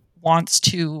anybody wants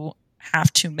to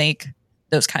have to make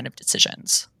those kind of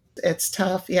decisions. It's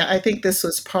tough. Yeah, I think this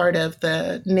was part of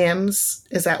the NIMS.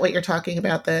 Is that what you're talking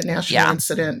about? The National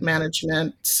Incident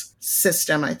Management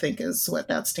System, I think is what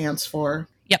that stands for.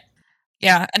 Yep.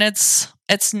 Yeah, and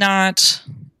it's not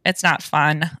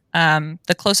fun.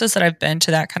 The closest that I've been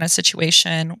to that kind of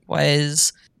situation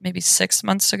was maybe 6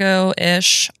 months ago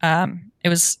ish. It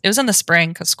was in the spring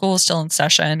because school was still in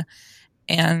session,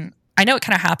 and I know it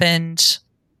kind of happened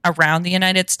around the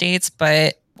United States,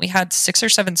 but we had 6 or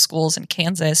 7 schools in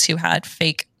Kansas who had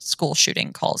fake school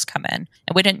shooting calls come in,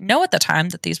 and we didn't know at the time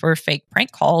that these were fake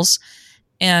prank calls,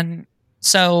 and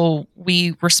so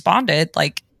we responded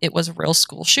like it was a real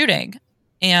school shooting.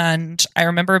 And I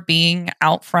remember being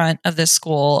out front of this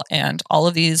school and all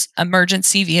of these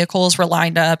emergency vehicles were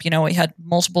lined up. We had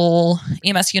multiple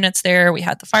EMS units there. We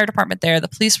had the fire department there. The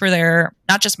police were there.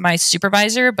 Not just my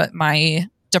supervisor, but my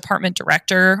department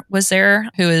director was there,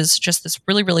 who is just this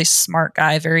really, really smart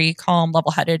guy, very calm,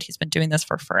 level-headed. He's been doing this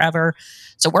for forever.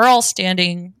 So we're all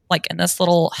standing like in this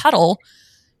little huddle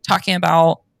talking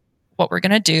about what we're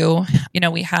going to do.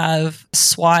 We have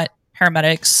SWAT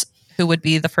paramedics who would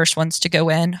be the first ones to go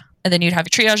in. And then you'd have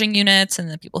triaging units and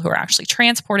the people who are actually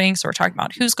transporting. So we're talking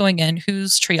about who's going in,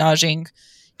 who's triaging,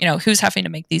 who's having to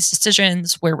make these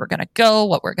decisions, where we're going to go,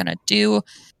 what we're going to do.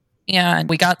 And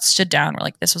we got stood down. We're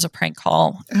like, this was a prank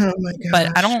call. Oh my gosh.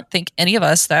 But I don't think any of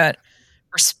us that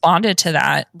responded to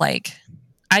that, like,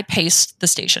 I paced the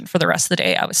station for the rest of the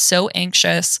day. I was so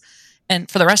anxious. And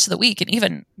for the rest of the week, and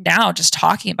even now, just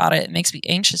talking about it, it makes me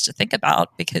anxious to think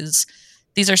about, because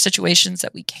these are situations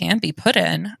that we can be put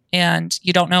in, and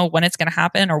you don't know when it's going to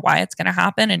happen or why it's going to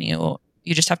happen. And you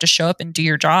just have to show up and do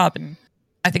your job. And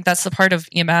I think that's the part of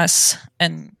EMS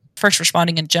and first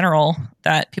responding in general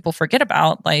that people forget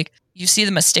about. Like, you see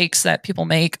the mistakes that people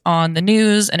make on the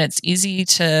news, and it's easy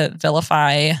to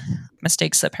vilify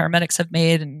mistakes that paramedics have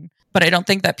made. But I don't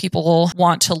think that people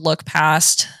want to look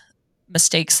past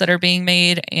mistakes that are being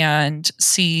made and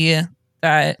see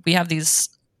that we have these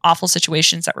awful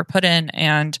situations that we're put in.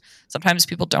 And sometimes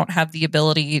people don't have the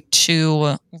ability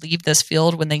to leave this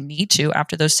field when they need to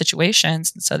after those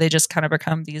situations. And so they just kind of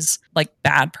become these like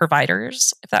bad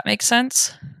providers, if that makes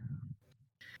sense.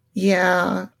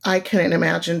 Yeah, I couldn't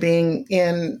imagine being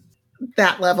in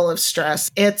that level of stress.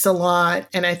 It's a lot.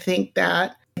 And I think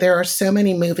that there are so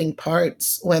many moving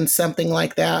parts when something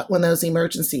like that, when those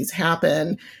emergencies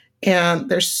happen, and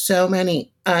there's so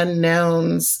many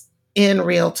unknowns in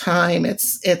real time.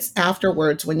 It's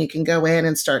afterwards when you can go in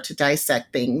and start to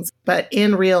dissect things. But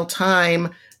in real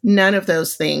time, none of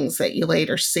those things that you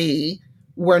later see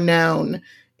were known.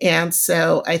 And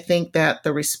so I think that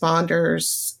the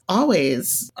responders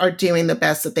always are doing the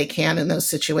best that they can in those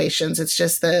situations. It's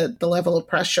just the level of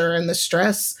pressure and the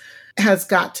stress has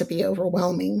got to be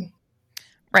overwhelming.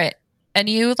 Right. And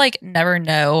you like never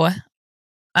know.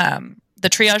 The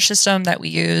triage system that we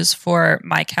use for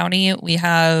my county, we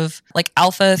have like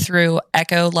alpha through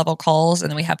echo level calls, and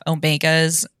then we have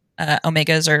omegas.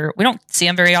 Omegas are, we don't see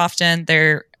them very often.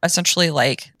 They're essentially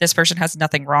like, this person has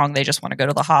nothing wrong. They just want to go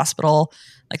to the hospital.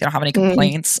 Like, they don't have any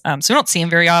complaints. So we don't see them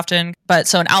very often. But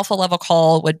so an alpha level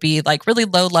call would be like really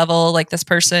low level. Like, this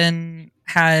person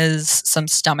has some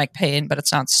stomach pain, but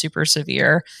it's not super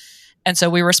severe. And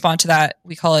so we respond to that.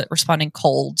 We call it responding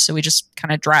cold. So we just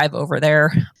kind of drive over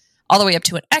there all the way up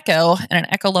to an echo. And an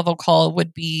echo level call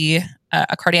would be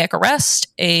a cardiac arrest,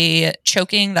 a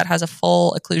choking that has a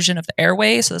full occlusion of the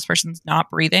airway. So this person's not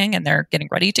breathing and they're getting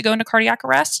ready to go into cardiac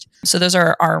arrest. So those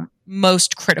are our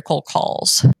most critical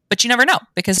calls. But you never know,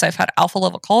 because I've had alpha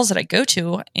level calls that I go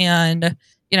to, and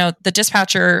the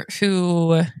dispatcher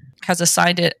who has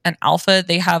assigned it an alpha,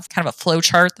 they have kind of a flow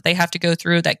chart that they have to go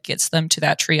through that gets them to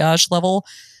that triage level.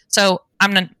 So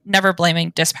I'm never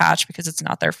blaming dispatch, because it's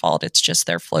not their fault. It's just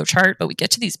their flow chart. But we get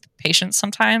to these patients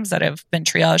sometimes that have been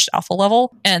triaged alpha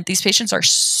level, and these patients are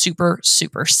super,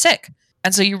 super sick.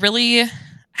 And so you really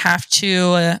have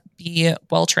to be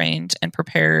well-trained and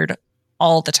prepared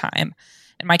all the time.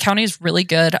 And my county is really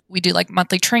good. We do like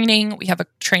monthly training. We have a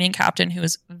training captain who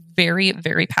is very,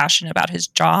 very passionate about his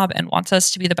job and wants us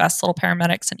to be the best little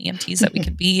paramedics and EMTs that we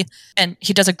can be. And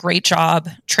he does a great job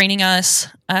training us,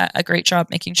 a great job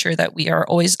making sure that we are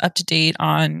always up to date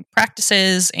on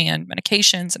practices and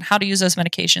medications and how to use those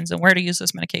medications and where to use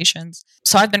those medications.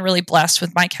 So I've been really blessed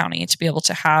with my county to be able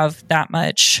to have that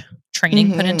much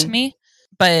training put into me.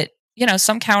 But,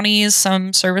 some counties,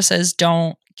 some services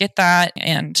don't get that.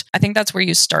 And I think that's where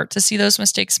you start to see those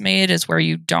mistakes made, is where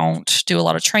you don't do a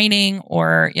lot of training,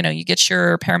 or, you get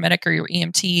your paramedic or your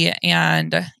EMT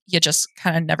and you just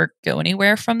kind of never go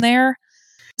anywhere from there.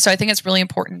 So I think it's really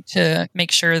important to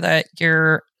make sure that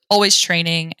you're always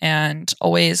training and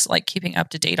always like keeping up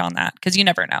to date on that, because you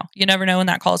never know. You never know when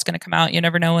that call is going to come out. You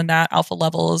never know when that alpha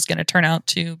level is going to turn out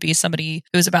to be somebody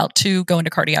who's about to go into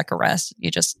cardiac arrest.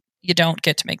 You don't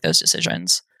get to make those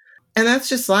decisions. And that's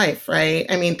just life, right?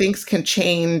 I mean, things can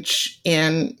change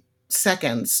in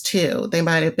seconds too. They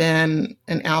might have been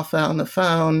an alpha on the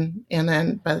phone, and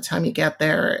then by the time you get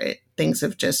there, things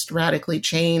have just radically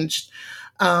changed.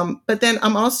 But then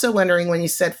I'm also wondering, when you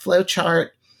said flow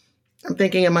chart, I'm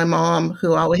thinking of my mom,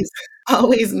 who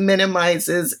always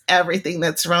minimizes everything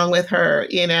that's wrong with her,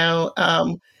 and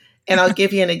I'll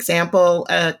give you an example.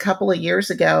 A couple of years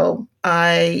ago,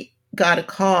 I got a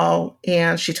call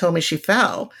and she told me she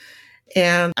fell.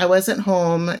 And I wasn't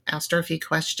home, asked her a few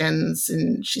questions,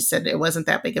 and she said it wasn't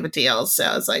that big of a deal. So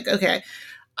I was like, okay,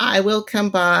 I will come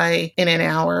by in an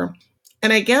hour.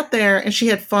 And I get there, and she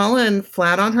had fallen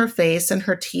flat on her face, and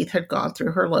her teeth had gone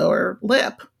through her lower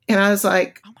lip. And I was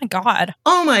like,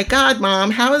 oh my God,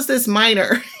 Mom, how is this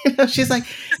minor? She's like,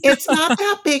 it's not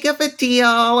that big of a deal.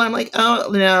 I'm like, oh,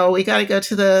 no, we got to go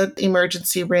to the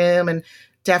emergency room and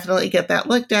definitely get that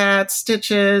looked at,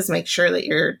 stitches, make sure that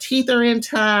your teeth are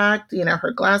intact.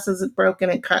 Her glasses had broken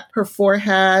and cut her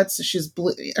forehead. So she's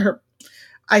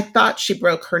I thought she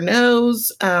broke her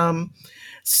nose. That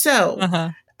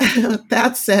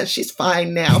says she's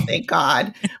fine now, thank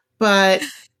God. But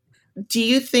do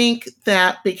you think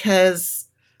that because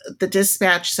the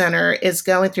dispatch center is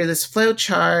going through this flow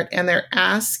chart and they're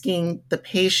asking the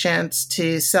patients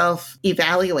to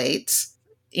self-evaluate,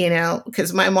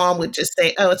 because my mom would just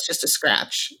say, oh, it's just a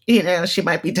scratch, she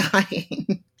might be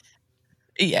dying.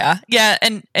 Yeah.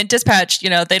 And dispatch,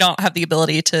 they don't have the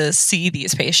ability to see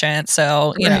these patients.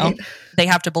 So, they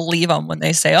have to believe them when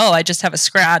they say, oh, I just have a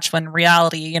scratch, when in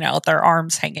reality, their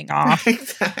arm's hanging off.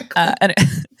 Exactly.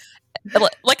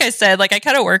 Like I said, I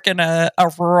kind of work in a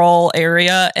rural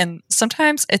area, and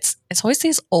sometimes it's always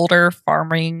these older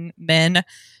farming men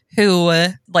who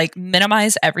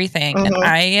minimize everything. And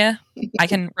I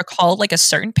can recall a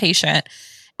certain patient,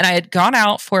 and I had gone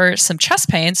out for some chest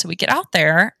pain. So we get out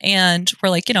there and we're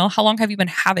like, how long have you been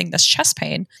having this chest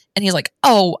pain? And he's like,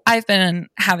 oh, I've been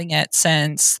having it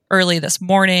since early this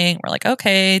morning. We're like,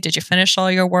 okay, did you finish all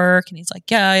your work? And he's like,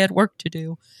 yeah, I had work to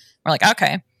do. We're like,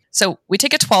 okay. So we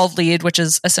take a 12 lead, which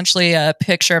is essentially a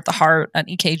picture of the heart, an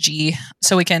EKG,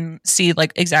 so we can see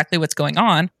exactly what's going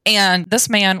on. And this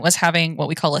man was having what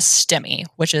we call a STEMI,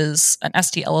 which is an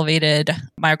ST elevated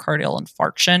myocardial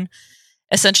infarction,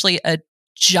 essentially a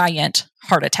giant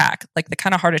heart attack, the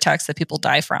kind of heart attacks that people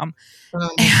die from. Oh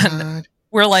my God.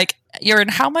 We're like, you're in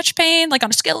how much pain? On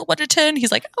a scale of 1 to 10?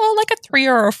 He's like, oh, a 3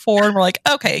 or a 4. And we're like,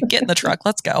 okay, get in the truck.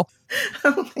 Let's go.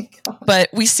 Oh my God. But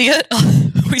we see it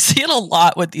a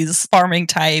lot with these farming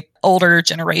type older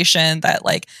generation that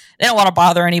they don't want to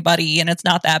bother anybody, and it's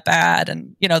not that bad.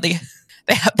 And, they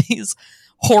have these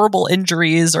horrible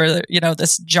injuries or,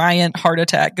 this giant heart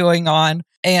attack going on.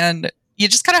 And you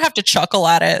just kind of have to chuckle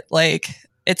at it.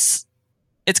 It's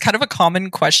kind of a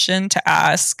common question to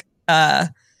ask.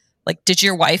 Did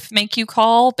your wife make you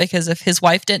call? Because if his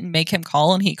wife didn't make him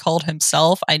call and he called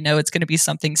himself, I know it's going to be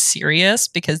something serious,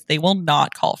 because they will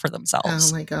not call for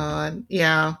themselves. Oh my God.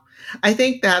 Yeah. I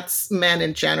think that's men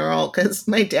in general, because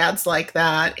my dad's like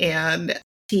that. And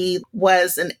he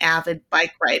was an avid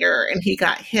bike rider, and he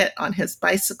got hit on his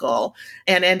bicycle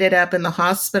and ended up in the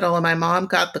hospital. And my mom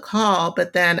got the call.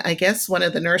 But then I guess one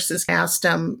of the nurses asked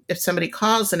him, if somebody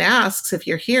calls and asks if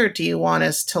you're here, do you want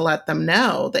us to let them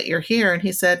know that you're here? And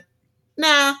he said,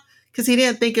 nah, because he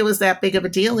didn't think it was that big of a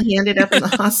deal. He ended up in the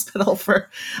hospital for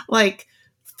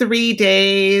 3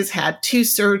 days, had 2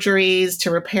 surgeries to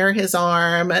repair his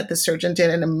arm. The surgeon did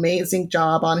an amazing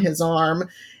job on his arm.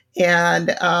 And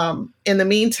in the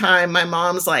meantime, my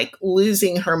mom's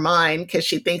losing her mind, because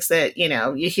she thinks that,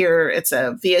 you hear it's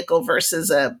a vehicle versus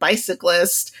a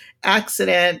bicyclist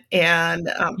accident. And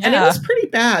it was pretty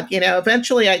bad.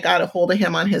 Eventually I got a hold of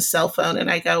him on his cell phone,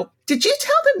 and I go, did you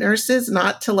tell the nurses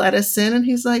not to let us in? And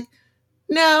he's like,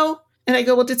 no. And I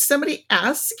go, well, did somebody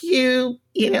ask you,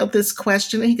 this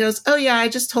question? And he goes, oh yeah, I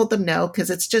just told them no, because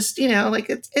it's just,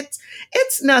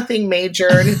 it's nothing major.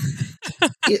 And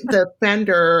the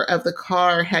fender of the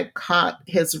car had caught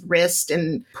his wrist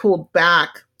and pulled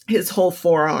back his whole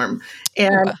forearm.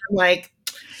 And I'm like,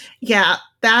 yeah,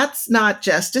 that's not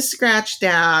just a scratch,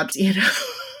 Dad.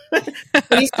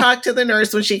 Please talk to the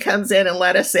nurse when she comes in and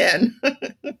let us in.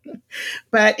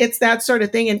 But it's that sort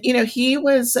of thing. And,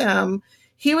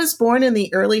 he was born in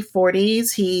the early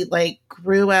 40s. He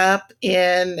grew up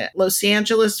in Los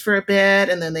Angeles for a bit,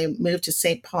 and then they moved to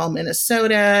St. Paul,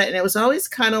 Minnesota. And it was always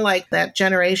kind of that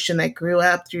generation that grew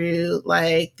up through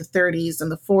the 30s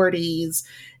and the 40s,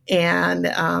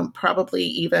 and probably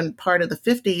even part of the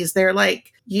 50s. They're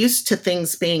used to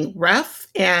things being rough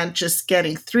and just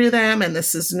getting through them. And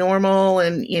this is normal.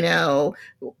 And,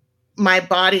 my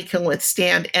body can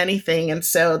withstand anything. And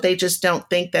so they just don't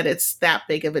think that it's that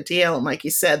big of a deal. And like you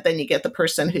said, then you get the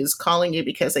person who's calling you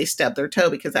because they stubbed their toe,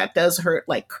 because that does hurt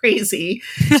like crazy.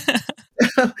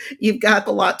 You've got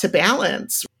a lot to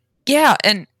balance. Yeah.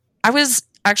 And I was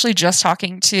actually just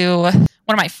talking to one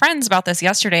of my friends about this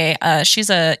yesterday. She's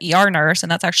a ER nurse,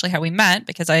 and that's actually how we met,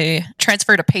 because I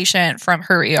transferred a patient from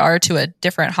her ER to a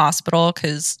different hospital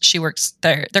because she works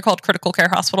there. They're called critical care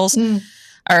hospitals.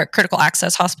 are critical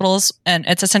access hospitals. And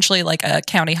it's essentially like a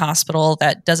county hospital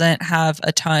that doesn't have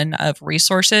a ton of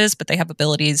resources, but they have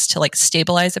abilities to like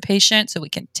stabilize a patient so we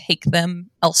can take them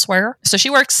elsewhere. So she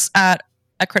works at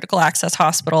a critical access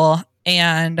hospital.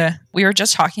 And we were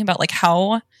just talking about like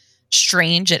how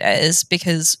strange it is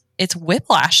because it's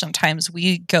whiplash sometimes.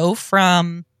 We go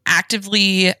from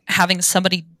actively having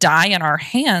somebody die in our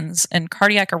hands in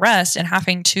cardiac arrest and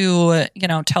having to,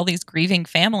 tell these grieving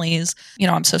families,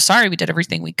 I'm so sorry, we did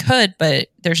everything we could, but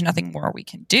there's nothing more we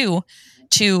can do,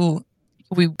 to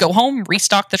we go home,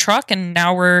 restock the truck, and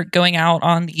now we're going out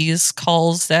on these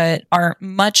calls that are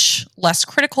much less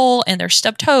critical and they're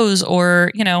stub toes.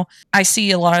 Or, I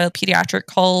see a lot of pediatric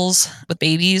calls with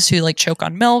babies who like choke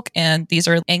on milk, and these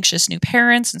are anxious new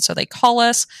parents. And so they call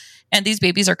us, and these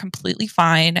babies are completely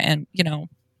fine. And,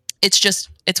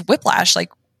 it's whiplash.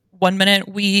 Like one minute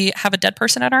we have a dead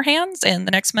person at our hands, and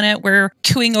the next minute we're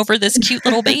cooing over this cute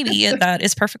little baby that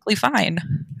is perfectly fine.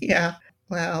 Yeah.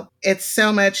 Well, it's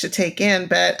so much to take in,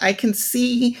 but I can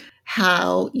see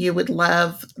how you would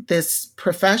love this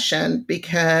profession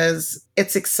because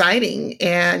it's exciting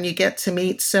and you get to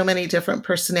meet so many different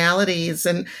personalities.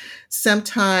 And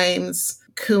sometimes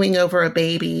cooing over a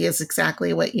baby is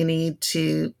exactly what you need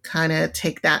to kind of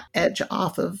take that edge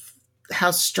off of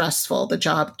how stressful the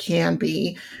job can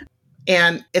be.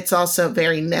 And it's also a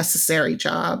very necessary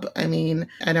job. I mean,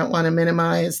 I don't want to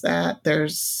minimize that.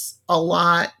 There's a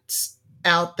lot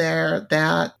out there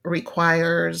that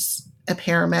requires a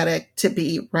paramedic to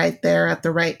be right there at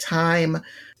the right time.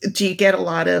 Do you get a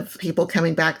lot of people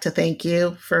coming back to thank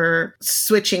you for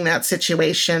switching that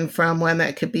situation from one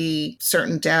that could be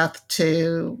certain death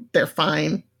to they're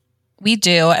fine? We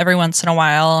do every once in a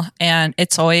while. And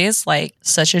it's always like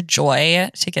such a joy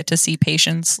to get to see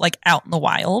patients like out in the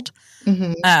wild.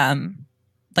 Mm-hmm.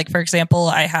 Like, for example,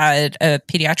 I had a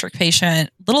pediatric patient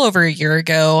a little over a year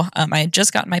ago. I had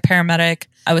just gotten my paramedic.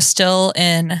 I was still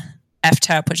in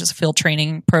FTEP, which is a field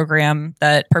training program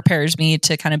that prepares me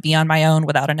to kind of be on my own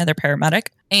without another paramedic.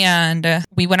 And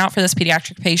we went out for this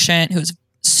pediatric patient who was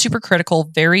super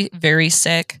critical, very, very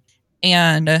sick.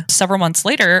 And several months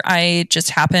later, I just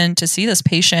happened to see this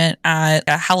patient at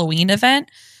a Halloween event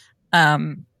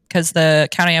because the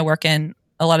county I work in,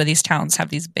 a lot of these towns have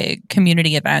these big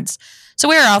community events. So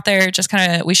we were out there, just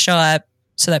kind of, we show up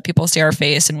so that people see our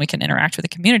face and we can interact with the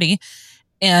community.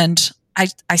 And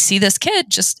I see this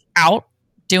kid just out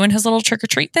doing his little trick or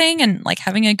treat thing and like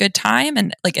having a good time.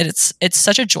 And like, it's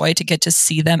such a joy to get to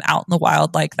see them out in the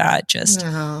wild like that, just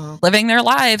living their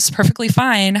lives perfectly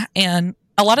fine. And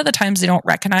a lot of the times they don't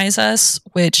recognize us,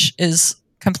 which is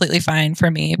completely fine for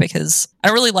me because I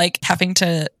don't really like having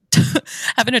to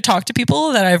talk to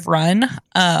people that I've run.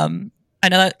 I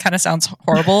know that kind of sounds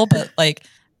horrible, but like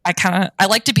I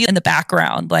like to be in the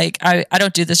background. Like I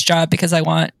don't do this job because I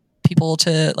want people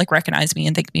to like recognize me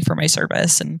and thank me for my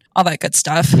service and all that good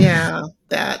stuff. Yeah,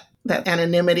 that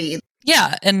anonymity.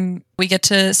 Yeah, and we get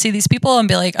to see these people and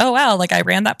be like, oh wow, like I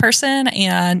ran that person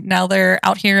and now they're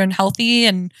out here and healthy,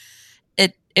 and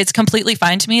it's completely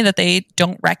fine to me that they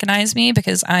don't recognize me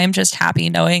because I'm just happy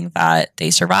knowing that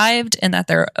they survived and that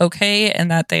they're okay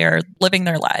and that they are living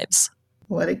their lives.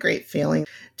 What a great feeling.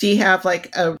 Do you have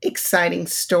like a exciting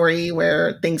story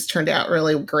where things turned out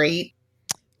really great?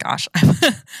 Gosh,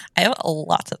 I have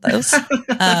lots of those.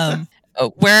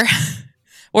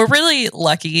 We're really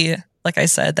lucky, like I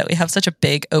said, that we have such a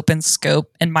big open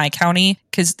scope in my county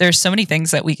because there's so many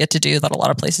things that we get to do that a lot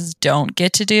of places don't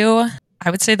get to do. I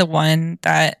would say the one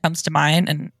that comes to mind,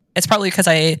 and it's probably because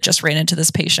I just ran into this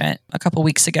patient a couple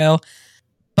weeks ago,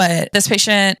 but this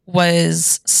patient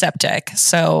was septic.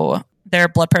 So their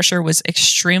blood pressure was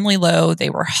extremely low. They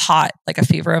were hot, like a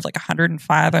fever of like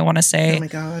 105, I want to say. Oh my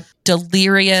God.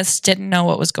 Delirious, didn't know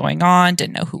what was going on,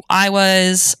 didn't know who I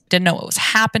was, didn't know what was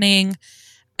happening.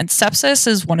 And sepsis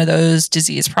is one of those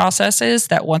disease processes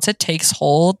that once it takes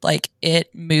hold, like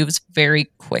it moves very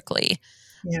quickly.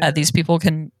 Yeah. These people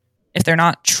can, if they're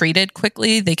not treated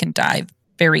quickly, they can die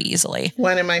very easily.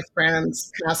 One of my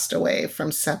friends passed away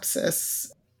from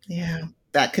sepsis. Yeah,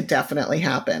 that could definitely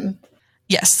happen.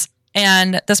 Yes.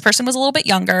 And this person was a little bit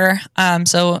younger,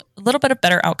 so a little bit of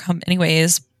better outcome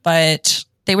anyways, but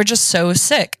they were just so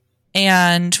sick.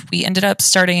 And we ended up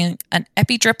starting an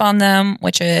epi drip on them,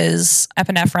 which is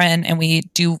epinephrine, and we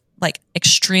do like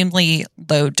extremely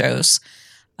low dose.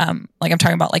 Like I'm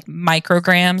talking about like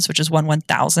micrograms, which is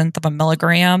 1/1000th of a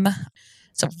milligram.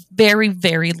 So very,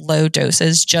 very low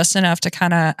doses, just enough to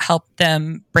kind of help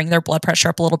them bring their blood pressure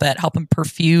up a little bit, help them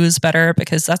perfuse better,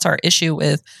 because that's our issue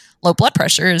with low blood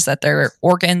pressure is that their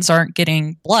organs aren't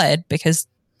getting blood because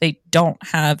they don't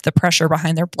have the pressure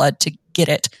behind their blood to get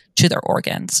it to their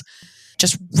organs.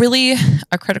 just really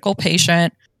a critical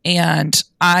patient. And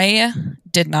I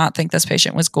did not think this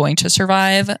patient was going to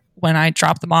survive. When I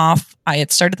dropped them off, I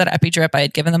had started that epi drip. I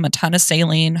had given them a ton of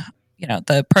saline. You know,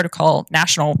 the protocol,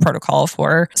 national protocol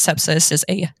for sepsis is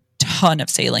a ton of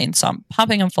saline. So I'm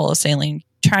pumping them full of saline,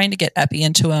 trying to get epi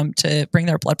into them to bring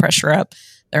their blood pressure up.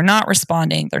 They're not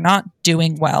responding. They're not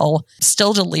doing well.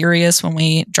 Still delirious when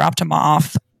we dropped them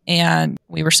off. And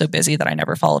we were so busy that I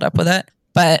never followed up with it.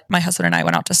 But my husband and I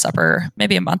went out to supper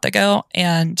maybe a month ago,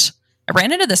 and I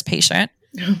ran into this patient.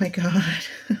 Oh my God.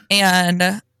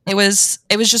 And it was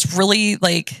just really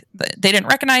like, they didn't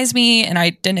recognize me and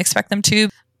I didn't expect them to,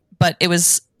 but it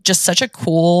was just such a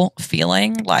cool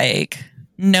feeling, like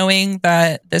knowing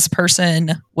that this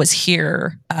person was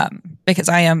here, because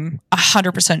I am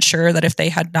 100% sure that if they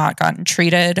had not gotten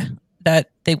treated,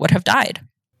 that they would have died.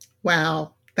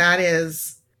 Wow. That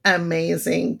is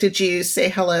amazing. Did you say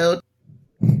hello?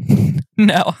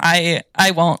 No,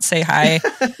 I won't say hi.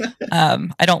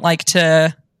 I don't like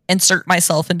to insert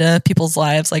myself into people's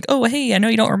lives. Like, oh, hey, I know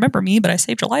you don't remember me, but I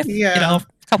saved your life, a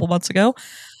couple months ago.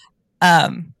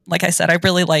 Like I said, I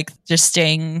really like just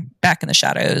staying back in the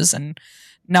shadows and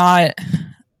not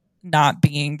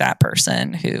being that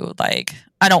person who, like,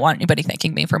 I don't want anybody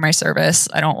thanking me for my service.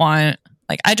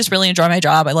 I just really enjoy my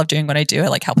job. I love doing what I do. I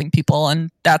like helping people,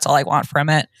 and that's all I want from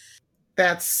it.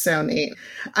 That's so neat.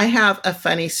 I have a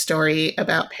funny story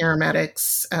about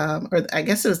paramedics, or I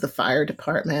guess it was the fire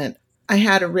department. I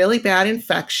had a really bad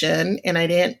infection and I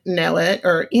didn't know it,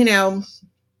 or,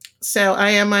 so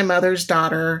I am my mother's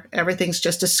daughter. Everything's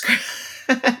just a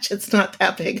scratch. It's not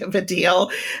that big of a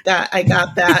deal that I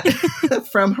got that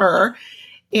from her.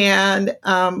 And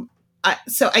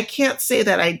so I can't say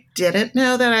that I didn't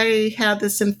know that I had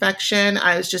this infection.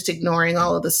 I was just ignoring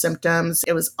all of the symptoms.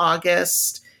 It was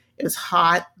August. It was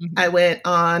hot. Mm-hmm. I went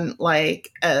on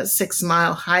like a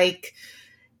 6-mile hike,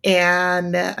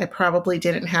 and I probably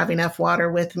didn't have enough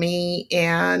water with me.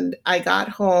 And I got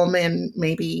home, and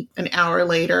maybe an hour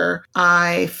later,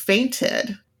 I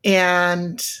fainted.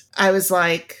 And I was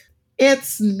like,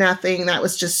 it's nothing. That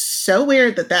was just so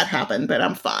weird that happened, but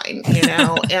I'm fine,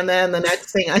 And then the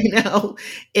next thing I know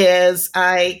is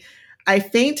I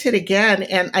fainted again.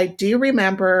 And I do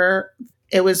remember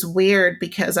it was weird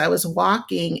because I was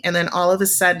walking, and then all of a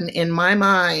sudden in my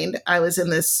mind, I was in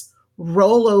this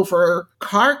rollover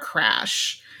car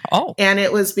crash. Oh. And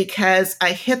it was because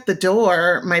I hit the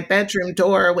door, my bedroom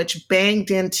door, which banged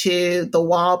into the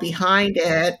wall behind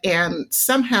it. And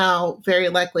somehow, very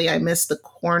likely, I missed the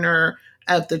corner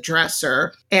of the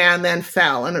dresser and then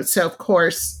fell. And so, of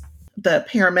course, the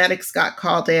paramedics got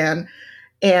called in.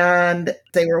 And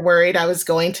they were worried I was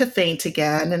going to faint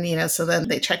again. And, so then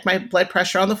they checked my blood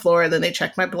pressure on the floor. Then they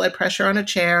checked my blood pressure on a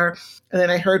chair. And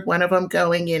then I heard one of them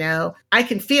going, I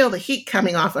can feel the heat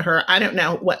coming off of her. I don't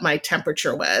know what my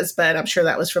temperature was, but I'm sure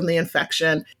that was from the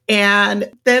infection.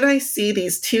 And then I see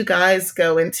these two guys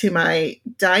go into my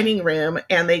dining room,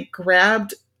 and they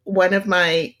grabbed one of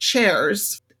my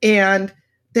chairs, and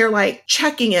they're like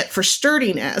checking it for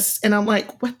sturdiness. And I'm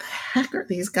like, what the heck are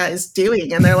these guys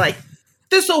doing? And they're like,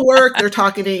 this will work. They're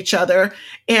talking to each other.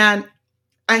 And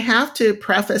I have to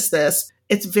preface this.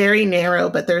 It's very narrow,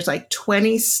 but there's like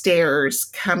 20 stairs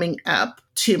coming up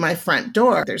to my front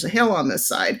door. There's a hill on this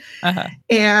side. Uh-huh.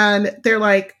 And they're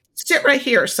like, sit right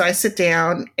here. So I sit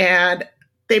down, and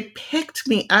they picked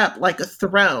me up like a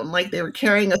throne, like they were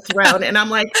carrying a throne. And I'm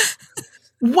like,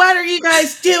 what are you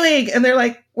guys doing? And they're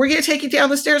like, we're going to take you down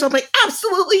the stairs. I'm like,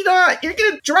 absolutely not. You're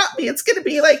going to drop me. It's going to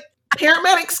be like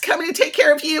paramedics coming to take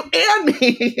care of you and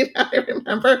me. I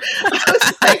remember I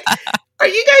was like, are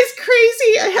you guys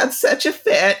crazy? I had such a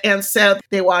fit. And so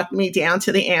they walked me down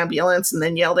to the ambulance and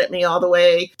then yelled at me all the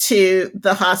way to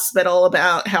the hospital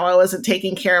about how I wasn't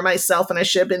taking care of myself and I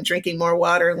should have been drinking more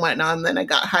water and whatnot. And then I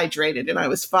got hydrated and I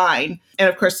was fine. And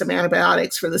of course, some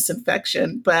antibiotics for this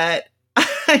infection. But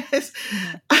I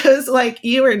was like,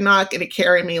 you are not going to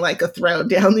carry me like a throne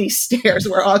down these stairs.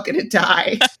 We're all going to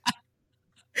die.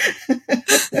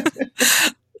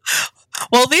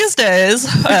 Well, these days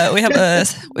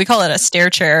we call it a stair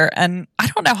chair, and I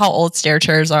don't know how old stair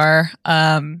chairs are.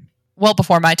 Well,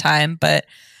 before my time, but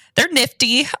they're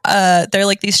nifty. They're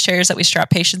like these chairs that we strap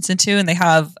patients into, and they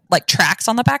have like tracks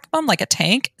on the back of them, like a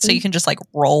tank, so you can just like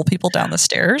roll people down the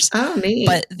stairs. Oh, neat!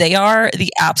 But they are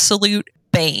the absolute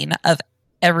bane of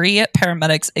every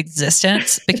paramedic's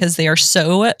existence because they are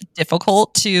so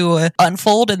difficult to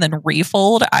unfold and then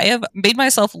refold. I have made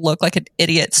myself look like an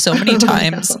idiot so many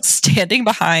times standing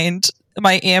behind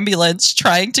my ambulance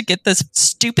trying to get this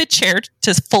stupid chair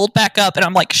to fold back up, and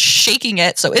I'm like shaking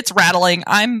it so it's rattling.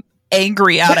 I'm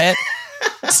angry at it.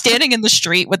 standing in the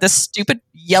street with this stupid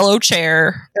yellow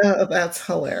chair. Oh, that's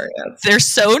hilarious. They're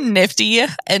so nifty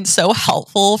and so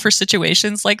helpful for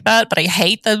situations like that, but I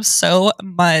hate them so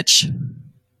much.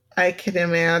 I can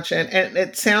imagine. And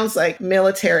it sounds like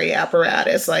military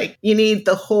apparatus. Like you need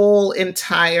the whole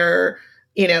entire,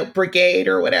 brigade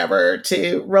or whatever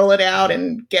to roll it out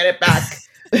and get it back.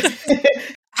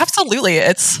 Absolutely.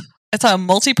 It's a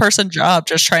multi-person job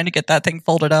just trying to get that thing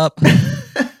folded up.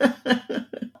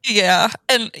 Yeah.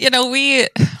 And,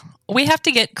 we have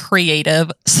to get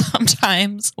creative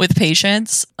sometimes with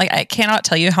patients. Like, I cannot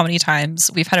tell you how many times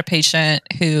we've had a patient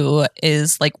who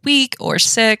is like weak or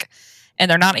sick and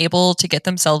they're not able to get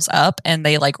themselves up and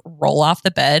they like roll off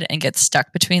the bed and get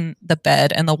stuck between the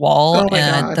bed and the wall,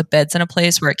 and God. The bed's in a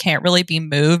place where it can't really be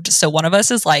moved. So one of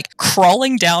us is like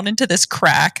crawling down into this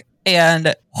crack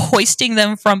and hoisting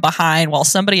them from behind while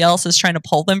somebody else is trying to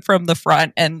pull them from the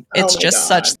front. And it's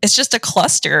it's just a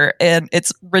cluster and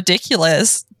it's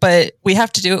ridiculous, but we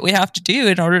have to do what we have to do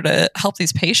in order to help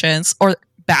these patients. Or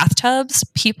bathtubs,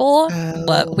 people,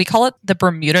 we call it the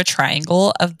Bermuda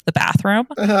Triangle of the bathroom.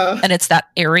 And it's that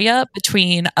area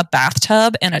between a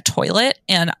bathtub and a toilet.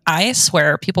 And I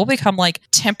swear people become like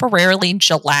temporarily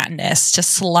gelatinous to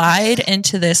slide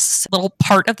into this little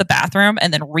part of the bathroom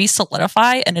and then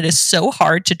re-solidify. And it is so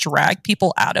hard to drag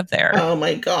people out of there. Oh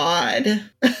my God.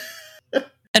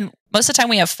 And most of the time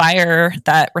we have fire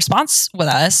that responds with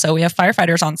us. So we have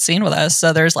firefighters on scene with us.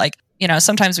 So there's like,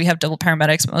 sometimes we have double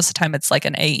paramedics, but most of the time it's like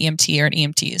an AEMT or an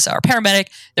EMT. So our paramedic,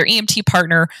 their EMT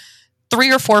partner,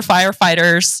 3 or 4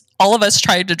 firefighters, all of us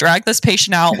tried to drag this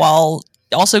patient out while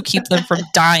also keep them from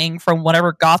dying from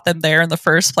whatever got them there in the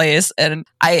first place. And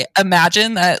I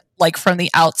imagine that like from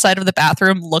the outside of the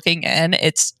bathroom looking in,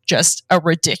 it's just a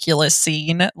ridiculous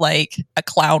scene, like a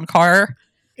clown car.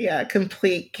 Yeah,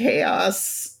 complete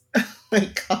chaos. Oh my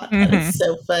God, that is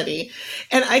so funny.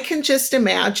 And I can just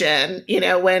imagine,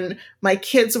 when my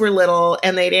kids were little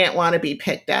and they didn't want to be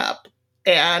picked up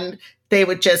and they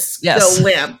would just go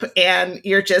limp. And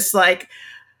you're just like,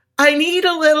 I need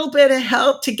a little bit of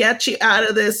help to get you out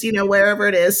of this, wherever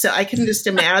it is. So I can just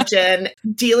imagine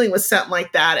dealing with something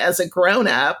like that as a grown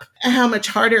up, how much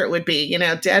harder it would be,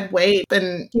 dead weight.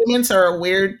 And humans are a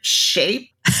weird shape.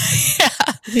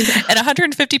 Yeah. And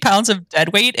 150 pounds of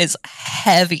dead weight is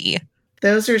heavy.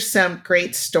 Those are some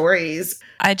great stories.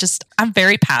 I'm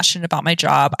very passionate about my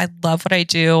job. I love what I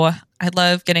do. I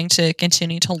love getting to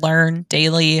continue to learn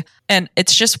daily. And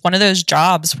it's just one of those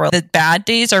jobs where the bad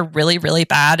days are really, really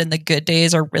bad and the good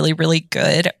days are really, really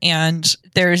good. And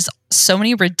there's so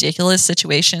many ridiculous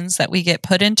situations that we get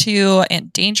put into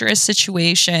and dangerous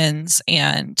situations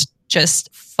and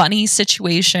just funny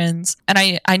situations.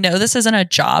 And I know this isn't a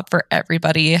job for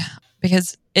everybody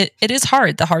because it is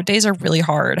hard. The hard days are really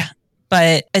hard,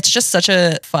 but it's just such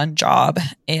a fun job.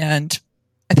 And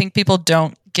I think people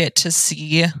don't get to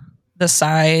see the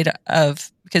side of,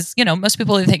 because, most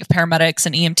people think of paramedics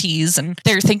and EMTs and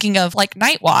they're thinking of like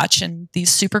night watch and these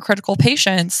super critical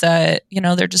patients that,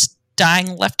 they're just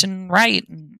dying left and right.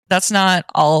 And that's not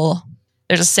all.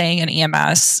 There's a saying in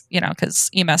EMS,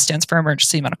 because EMS stands for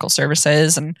Emergency Medical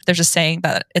Services. And they're just saying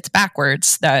that it's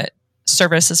backwards, that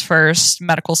service is first,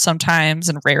 medical sometimes,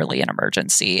 and rarely an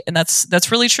emergency. And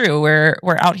that's really true. We're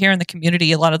out here in the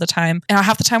community a lot of the time.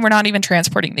 Half the time we're not even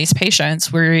transporting these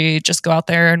patients. We just go out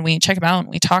there and we check them out and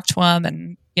we talk to them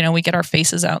and, we get our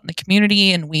faces out in the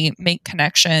community and we make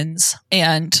connections.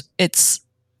 And it's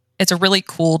a really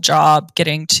cool job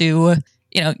getting to,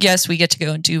 yes, we get to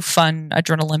go and do fun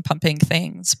adrenaline pumping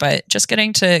things, but just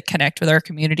getting to connect with our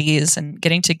communities and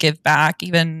getting to give back,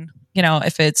 even,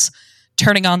 if it's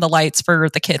turning on the lights for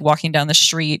the kid walking down the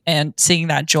street and seeing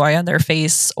that joy on their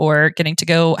face, or getting to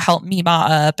go help Mima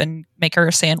up and make her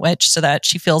a sandwich so that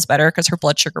she feels better because her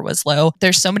blood sugar was low.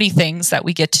 There's so many things that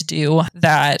we get to do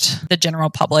that the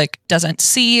general public doesn't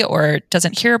see or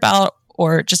doesn't hear about,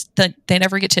 or just that they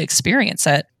never get to experience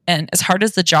it. And as hard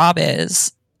as the job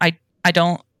is, I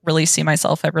don't really see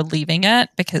myself ever leaving it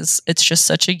because it's just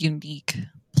such a unique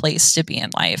place to be in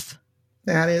life.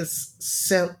 That is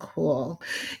so cool.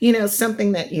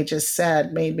 Something that you just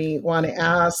said made me want to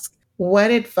ask,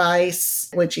 what advice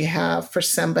would you have for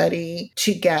somebody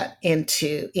to get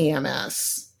into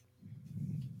EMS?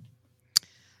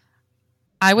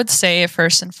 I would say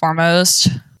first and foremost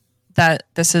that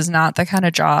this is not the kind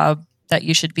of job that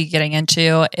you should be getting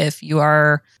into if you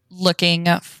are looking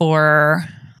for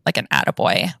like an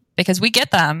attaboy, because we get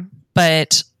them,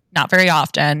 but not very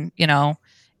often.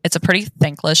 It's a pretty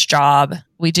thankless job.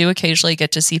 We do occasionally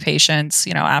get to see patients,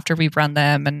 after we run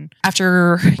them and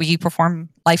after we perform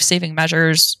life-saving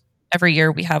measures. Every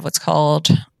year we have what's called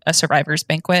a survivor's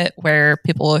banquet where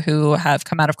people who have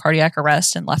come out of cardiac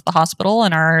arrest and left the hospital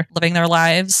and are living their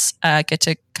lives get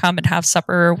to come and have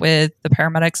supper with the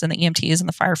paramedics and the EMTs and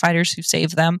the firefighters who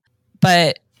saved them.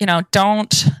 But,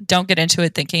 don't get into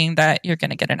it thinking that you're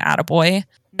going to get an attaboy.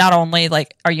 Not only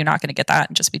are you not going to get that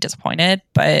and just be disappointed,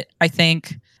 but I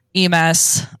think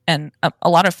EMS and a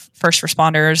lot of first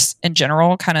responders in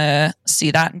general kind of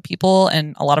see that in people,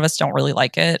 and a lot of us don't really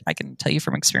like it. I can tell you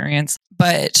from experience.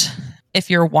 But if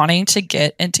you're wanting to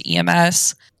get into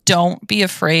EMS, don't be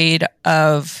afraid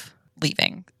of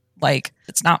leaving.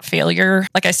 It's not failure.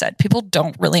 Like I said, people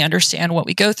don't really understand what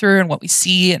we go through and what we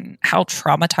see and how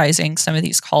traumatizing some of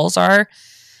these calls are.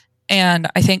 And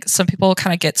I think some people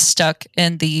kind of get stuck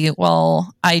in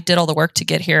I did all the work to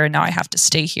get here and now I have to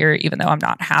stay here even though I'm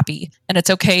not happy. And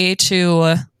it's okay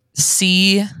to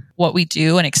see what we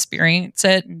do and experience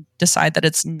it and decide that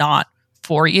it's not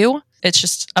for you. It's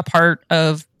just a part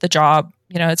of the job.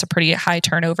 It's a pretty high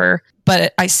turnover.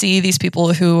 But I see these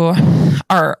people who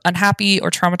are unhappy or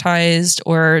traumatized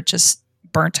or just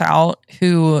burnt out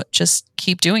who just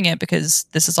keep doing it because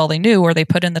this is all they knew, or they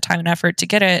put in the time and effort to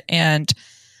get it. And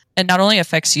it not only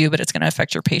affects you, but it's going to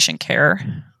affect your patient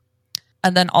care.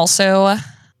 And then also,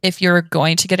 if you're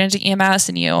going to get into EMS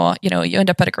and you end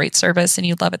up at a great service and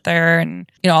you love it there and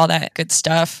all that good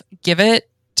stuff, give it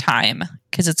time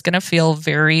because it's going to feel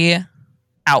very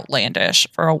outlandish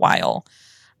for a while.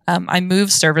 I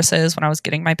moved services when I was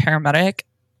getting my paramedic,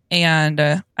 and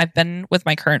I've been with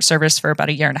my current service for about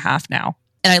 1.5 years now.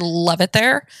 And I love it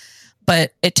there,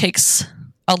 but it takes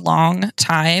a long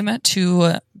time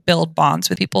to build bonds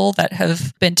with people that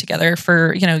have been together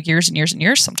for, years and years and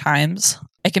years sometimes.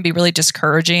 It can be really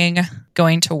discouraging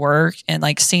going to work and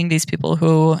seeing these people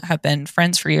who have been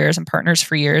friends for years and partners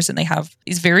for years, and they have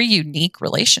these very unique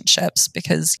relationships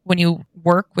because when you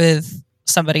work with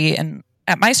somebody, and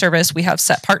at my service, we have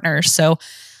set partners. So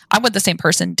I'm with the same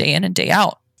person day in and day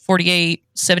out, 48,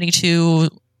 72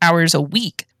 hours a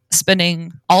week,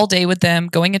 spending all day with them,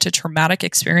 going into traumatic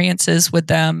experiences with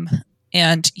them.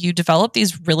 And you develop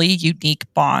these really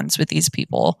unique bonds with these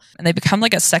people, and they become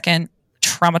like a second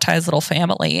traumatized little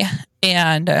family.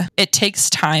 And it takes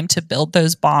time to build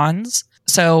those bonds.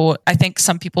 So I think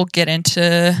some people get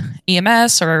into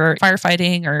EMS or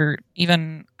firefighting, or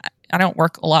even, I don't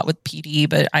work a lot with PD,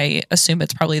 but I assume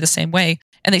it's probably the same way.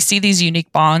 And they see these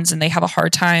unique bonds and they have a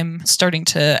hard time starting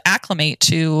to acclimate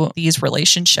to these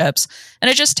relationships. And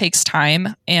it just takes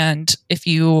time. And if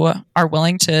you are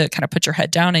willing to kind of put your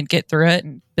head down and get through it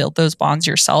and build those bonds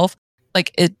yourself,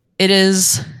 it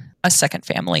is a second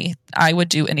family. I would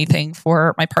do anything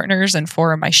for my partners and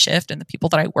for my shift and the people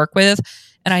that I work with.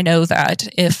 And I know that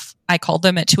if I called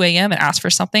them at 2 a.m. and asked for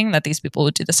something, that these people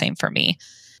would do the same for me.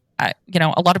 A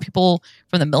lot of people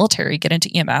from the military get into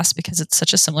EMS because it's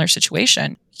such a similar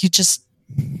situation.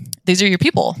 These are your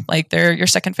people, they're your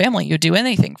second family. You do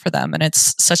anything for them. And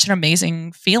it's such an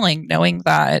amazing feeling knowing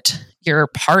that you're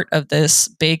part of this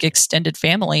big extended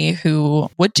family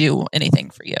who would do anything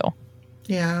for you.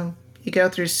 Yeah. You go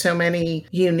through so many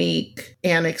unique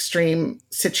and extreme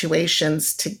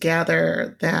situations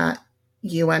together that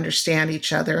you understand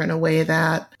each other in a way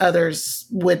that others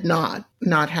would not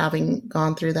having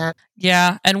gone through that.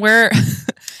 Yeah. And we're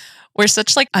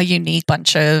such a unique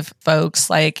bunch of folks.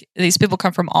 These people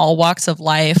come from all walks of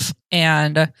life,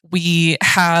 and we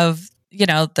have,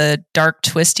 the dark,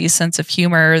 twisty sense of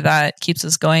humor that keeps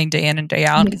us going day in and day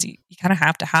out, because you kind of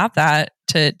have to have that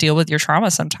to deal with your trauma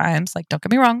sometimes. Don't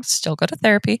get me wrong, still go to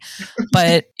therapy,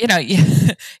 but you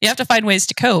have to find ways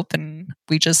to cope. And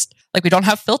we just, we don't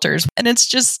have filters. And it's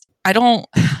just, I don't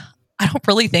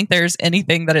really think there's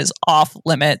anything that is off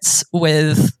limits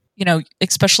with,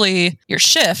 especially your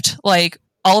shift.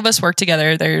 All of us work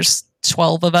together. There's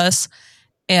 12 of us,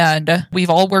 and we've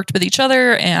all worked with each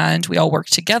other, and we all work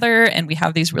together, and we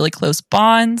have these really close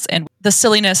bonds, and the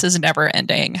silliness is never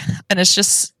ending. And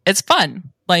it's fun.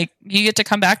 You get to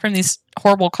come back from these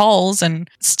horrible calls and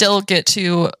still get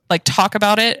to talk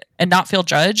about it and not feel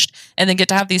judged, and then get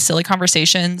to have these silly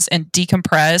conversations and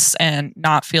decompress and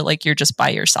not feel like you're just by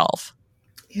yourself.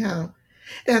 Yeah.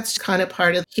 That's kind of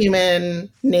part of human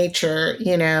nature.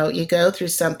 You go through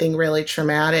something really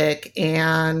traumatic,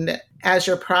 and as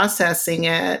you're processing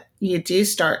it, you do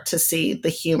start to see the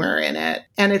humor in it.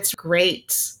 And it's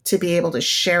great to be able to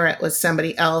share it with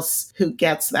somebody else who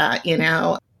gets that,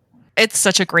 It's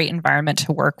such a great environment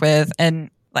to work with.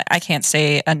 And I can't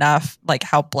say enough,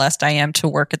 how blessed I am to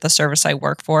work at the service I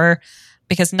work for,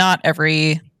 because not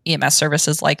every EMS service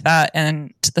is like that.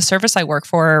 And the service I work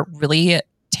for really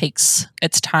takes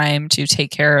its time to take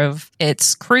care of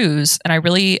its crews. And I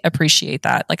really appreciate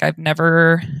that. Like, I've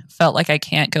never felt like I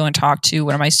can't go and talk to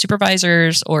one of my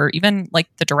supervisors or even like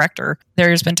the director.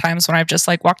 There's been times when I've just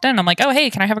like walked in, I'm like, oh,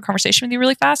 hey, can I have a conversation with you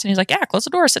really fast? And he's like, yeah, close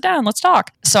the door, sit down, let's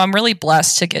talk. So I'm really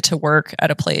blessed to get to work at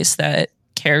a place that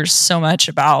cares so much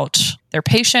about their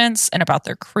patients and about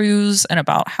their crews and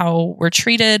about how we're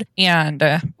treated. And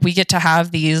we get to have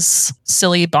these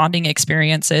silly bonding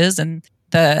experiences, and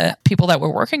the people that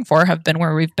we're working for have been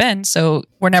where we've been. So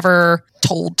we're never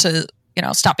told to,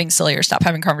 stop being silly or stop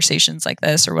having conversations like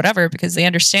this or whatever, because they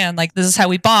understand like this is how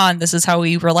we bond. This is how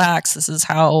we relax. This is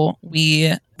how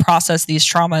we process these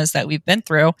traumas that we've been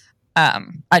through.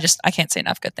 I can't say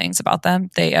enough good things about them.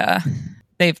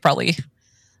 They've probably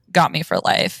got me for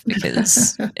life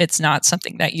because it's not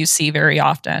something that you see very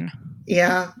often.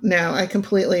 Yeah, no, I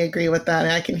completely agree with that.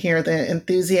 I can hear the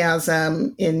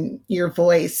enthusiasm in your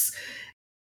voice.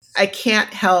 I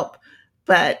can't help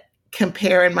but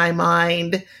compare in my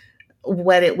mind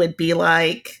what it would be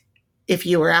like if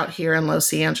you were out here in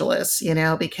Los Angeles,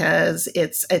 because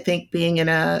I think being in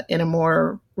a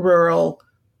more rural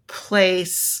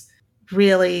place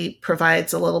really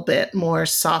provides a little bit more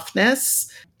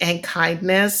softness and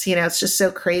kindness. It's just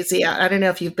so crazy. I don't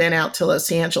know if you've been out to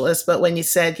Los Angeles, but when you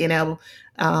said,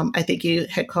 I think you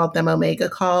had called them Omega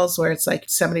calls, where it's like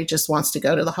somebody just wants to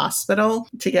go to the hospital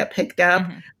to get picked up.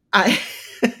 Mm-hmm.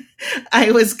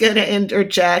 I was going to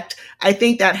interject. I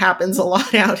think that happens a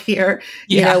lot out here.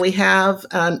 Yeah. We have,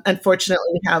 unfortunately,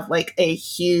 we have like a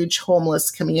huge homeless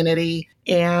community.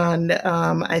 And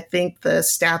I think the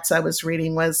stats I was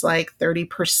reading was like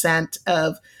 30%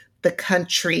 of the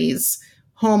country's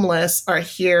homeless are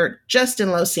here just in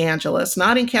Los Angeles,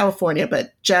 not in California,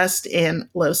 but just in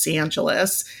Los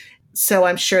Angeles. So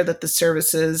I'm sure that the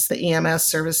services, the EMS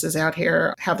services out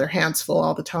here have their hands full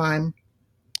all the time.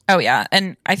 Oh, yeah.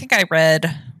 And I think I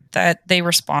read that they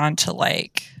respond to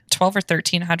like 12 or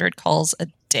 1,300 calls a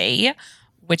day,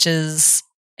 which is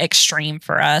extreme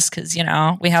for us because,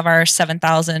 we have our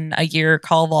 7,000 a year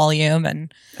call volume.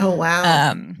 And oh,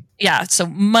 wow. Yeah, so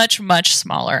much, much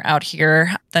smaller out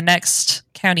here. The next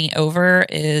county over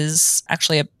is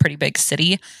actually a pretty big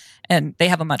city, and they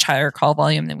have a much higher call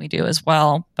volume than we do as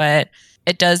well. But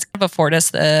it does afford us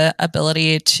the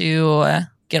ability to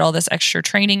get all this extra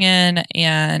training in,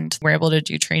 and we're able to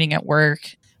do training at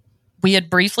work. We had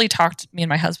briefly talked, me and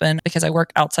my husband, because I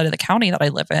work outside of the county that I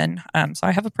live in. So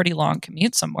I have a pretty long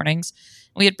commute some mornings.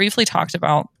 We had briefly talked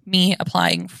about me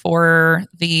applying for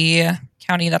the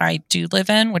county that I do live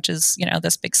in, which is,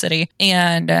 this big city.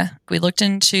 And we looked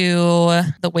into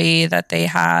the way that they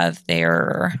have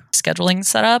their scheduling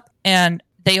set up, and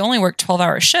they only work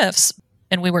 12-hour shifts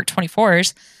and we work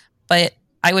 24s, but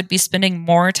I would be spending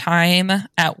more time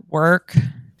at work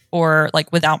or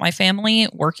like without my family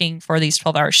working for these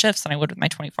 12-hour shifts than I would with my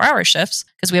 24-hour shifts,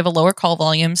 because we have a lower call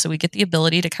volume. So we get the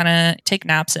ability to kind of take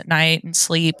naps at night and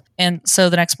sleep. And so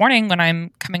the next morning when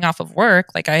I'm coming off of work,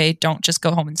 like I don't just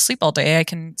go home and sleep all day. I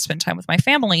can spend time with my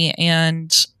family,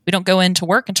 and we don't go into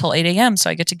work until 8 a.m. So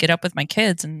I get to get up with my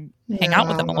kids and hang out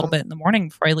with them a little bit in the morning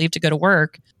before I leave to go to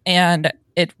work. And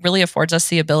it really affords us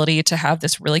the ability to have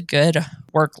this really good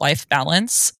work-life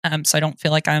balance. So I don't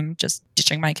feel like I'm just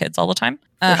ditching my kids all the time.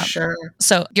 For sure.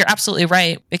 So you're absolutely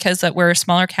right, because we're a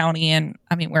smaller county, and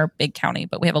we're a big county,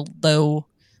 but we have a low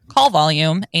call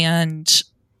volume and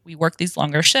we work these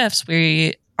longer shifts.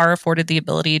 We are afforded the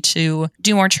ability to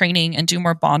do more training and do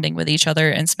more bonding with each other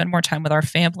and spend more time with our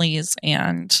families.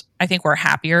 And I think we're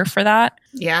happier for that.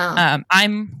 Yeah.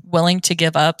 I'm willing to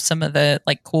give up some of the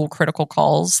like cool critical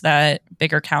calls that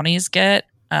bigger counties get.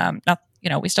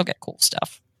 We still get cool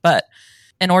stuff, but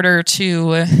in order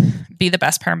to be the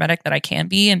best paramedic that I can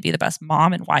be and be the best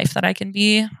mom and wife that I can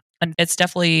be, and it's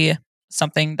definitely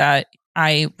something that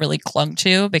I really clung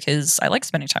to because I like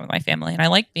spending time with my family and I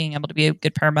like being able to be a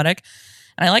good paramedic.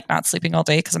 And I like not sleeping all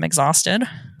day because I'm exhausted.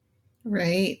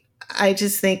 Right. I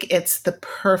just think it's the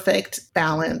perfect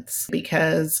balance,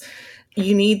 because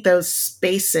you need those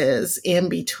spaces in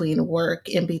between work,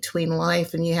 in between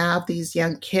life, and you have these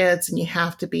young kids and you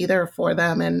have to be there for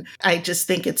them. And I just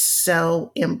think it's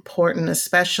so important,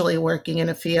 especially working in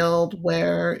a field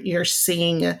where you're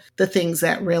seeing the things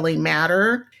that really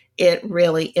matter. It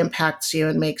really impacts you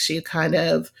and makes you kind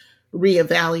of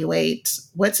reevaluate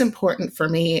what's important for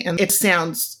me. And it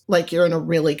sounds like you're in a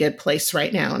really good place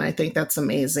right now. And I think that's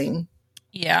amazing.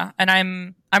 Yeah. And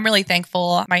I'm really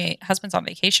thankful. My husband's on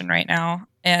vacation right now.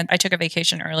 And I took a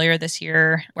vacation earlier this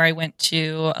year where I went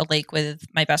to a lake with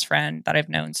my best friend that I've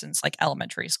known since like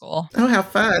elementary school. Oh, how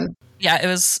fun. Yeah, it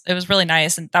was really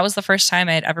nice. And that was the first time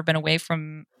I had ever been away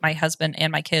from my husband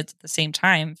and my kids at the same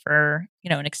time for,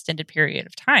 an extended period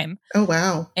of time. Oh,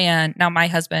 wow. And now my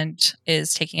husband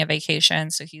is taking a vacation.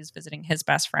 So he's visiting his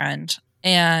best friend.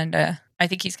 And I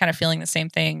think he's kind of feeling the same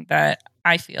thing that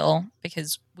I feel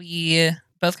because we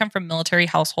both come from military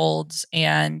households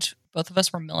and both of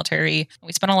us were military.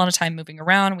 We spent a lot of time moving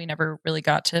around. We never really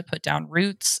got to put down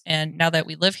roots. And now that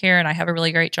we live here and I have a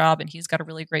really great job and he's got a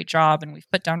really great job and we've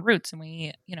put down roots and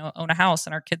we, own a house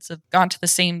and our kids have gone to the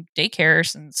same daycare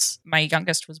since my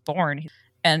youngest was born.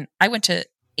 And I went to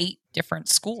 8 different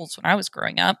schools when I was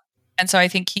growing up. And so I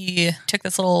think he took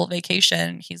this little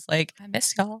vacation. He's like, I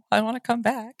miss y'all. I want to come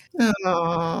back.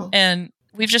 Aww. And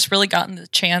we've just really gotten the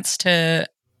chance to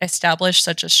establish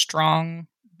such a strong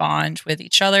bond with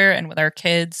each other and with our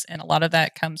kids. And a lot of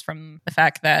that comes from the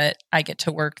fact that I get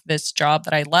to work this job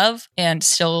that I love and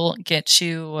still get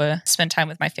to spend time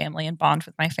with my family and bond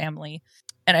with my family.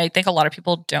 And I think a lot of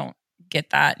people don't get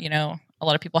that, A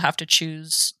lot of people have to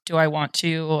choose, do I want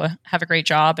to have a great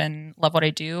job and love what I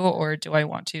do, or do I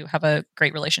want to have a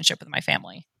great relationship with my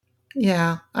family?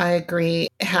 Yeah, I agree.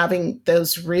 Having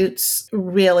those roots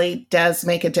really does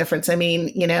make a difference. I mean,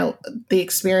 the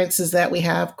experiences that we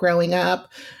have growing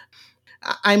up,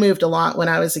 I moved a lot when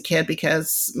I was a kid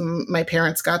because my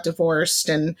parents got divorced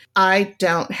and I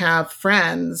don't have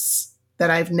friends that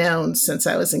I've known since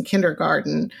I was in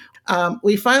kindergarten.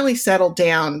 We finally settled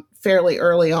down fairly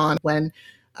early on when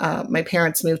my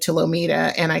parents moved to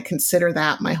Lomita, and I consider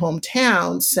that my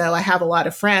hometown. So I have a lot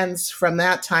of friends from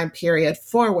that time period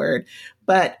forward.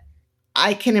 But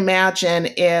I can imagine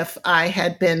if I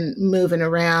had been moving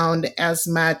around as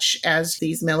much as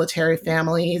these military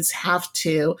families have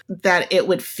to, that it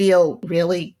would feel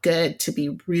really good to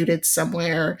be rooted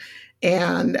somewhere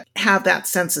and have that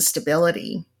sense of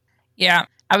stability. Yeah.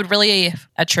 I would really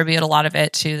attribute a lot of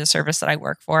it to the service that I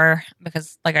work for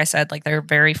because, like I said, they're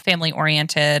very family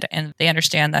oriented and they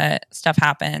understand that stuff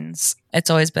happens. It's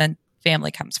always been family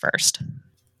comes first.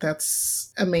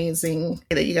 That's amazing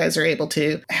that you guys are able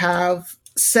to have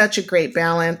such a great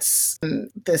balance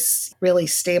and this really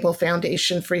stable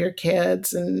foundation for your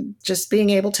kids and just being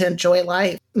able to enjoy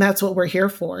life. And that's what we're here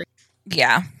for.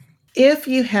 Yeah. If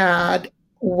you had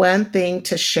one thing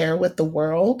to share with the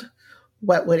world,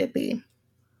 what would it be?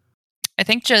 I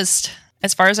think just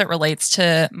as far as it relates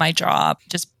to my job,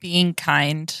 just being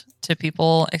kind to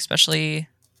people, especially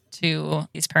to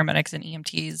these paramedics and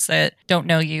EMTs that don't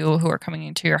know you, who are coming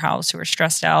into your house, who are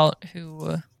stressed out,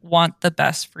 who want the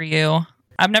best for you.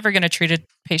 I'm never going to treat a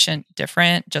patient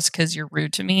different just because you're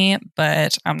rude to me,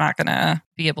 but I'm not going to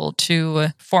be able to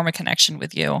form a connection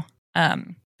with you.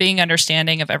 Being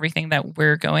understanding of everything that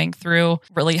we're going through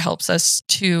really helps us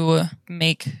to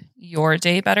make your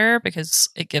day better because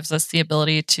it gives us the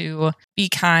ability to be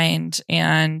kind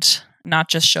and not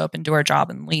just show up and do our job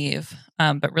and leave,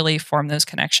 but really form those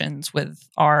connections with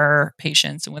our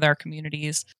patients and with our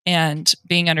communities and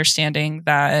being understanding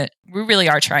that we really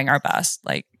are trying our best.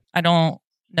 Like, I don't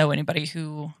know anybody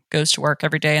who goes to work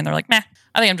every day and they're like, I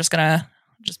think I'm just going to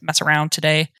just mess around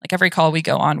today. Like every call we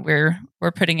go on, we're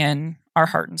putting in our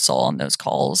heart and soul on those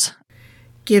calls.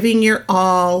 Giving your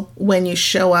all when you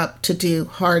show up to do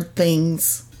hard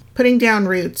things, putting down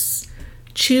roots,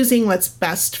 choosing what's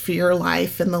best for your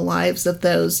life and the lives of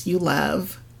those you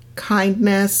love,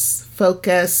 kindness,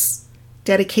 focus,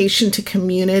 dedication to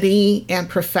community and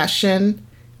profession,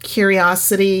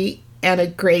 curiosity, and a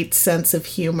great sense of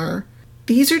humor.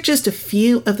 These are just a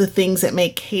few of the things that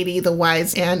make Katie the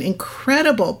wise and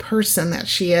incredible person that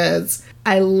she is.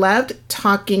 I loved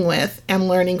talking with and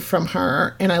learning from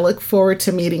her, and I look forward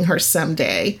to meeting her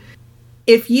someday.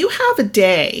 If you have a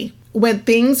day when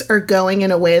things are going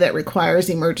in a way that requires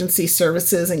emergency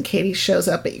services and Katie shows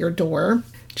up at your door,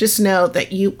 just know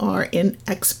that you are in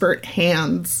expert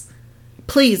hands.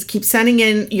 Please keep sending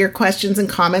in your questions and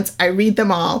comments. I read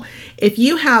them all. If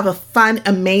you have a fun,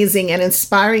 amazing, and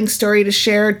inspiring story to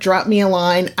share, drop me a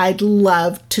line. I'd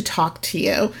love to talk to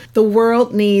you. The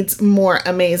world needs more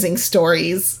amazing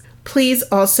stories. Please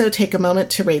also take a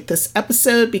moment to rate this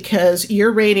episode because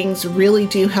your ratings really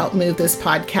do help move this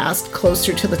podcast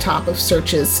closer to the top of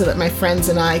searches so that my friends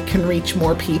and I can reach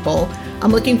more people.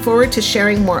 I'm looking forward to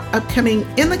sharing more upcoming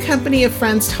In the Company of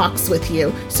Friends talks with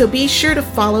you. So be sure to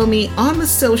follow me on the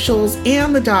socials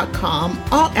and the .com,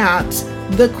 all at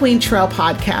the Quaintrelle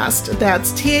Podcast.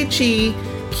 That's TheQuaintrelle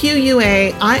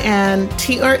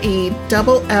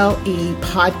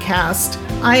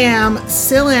Podcast. I am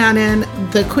Sil Annan,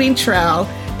 the Quaintrelle,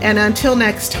 and until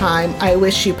next time, I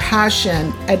wish you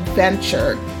passion,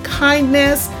 adventure,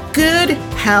 kindness, good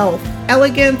health,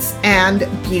 elegance, and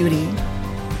beauty.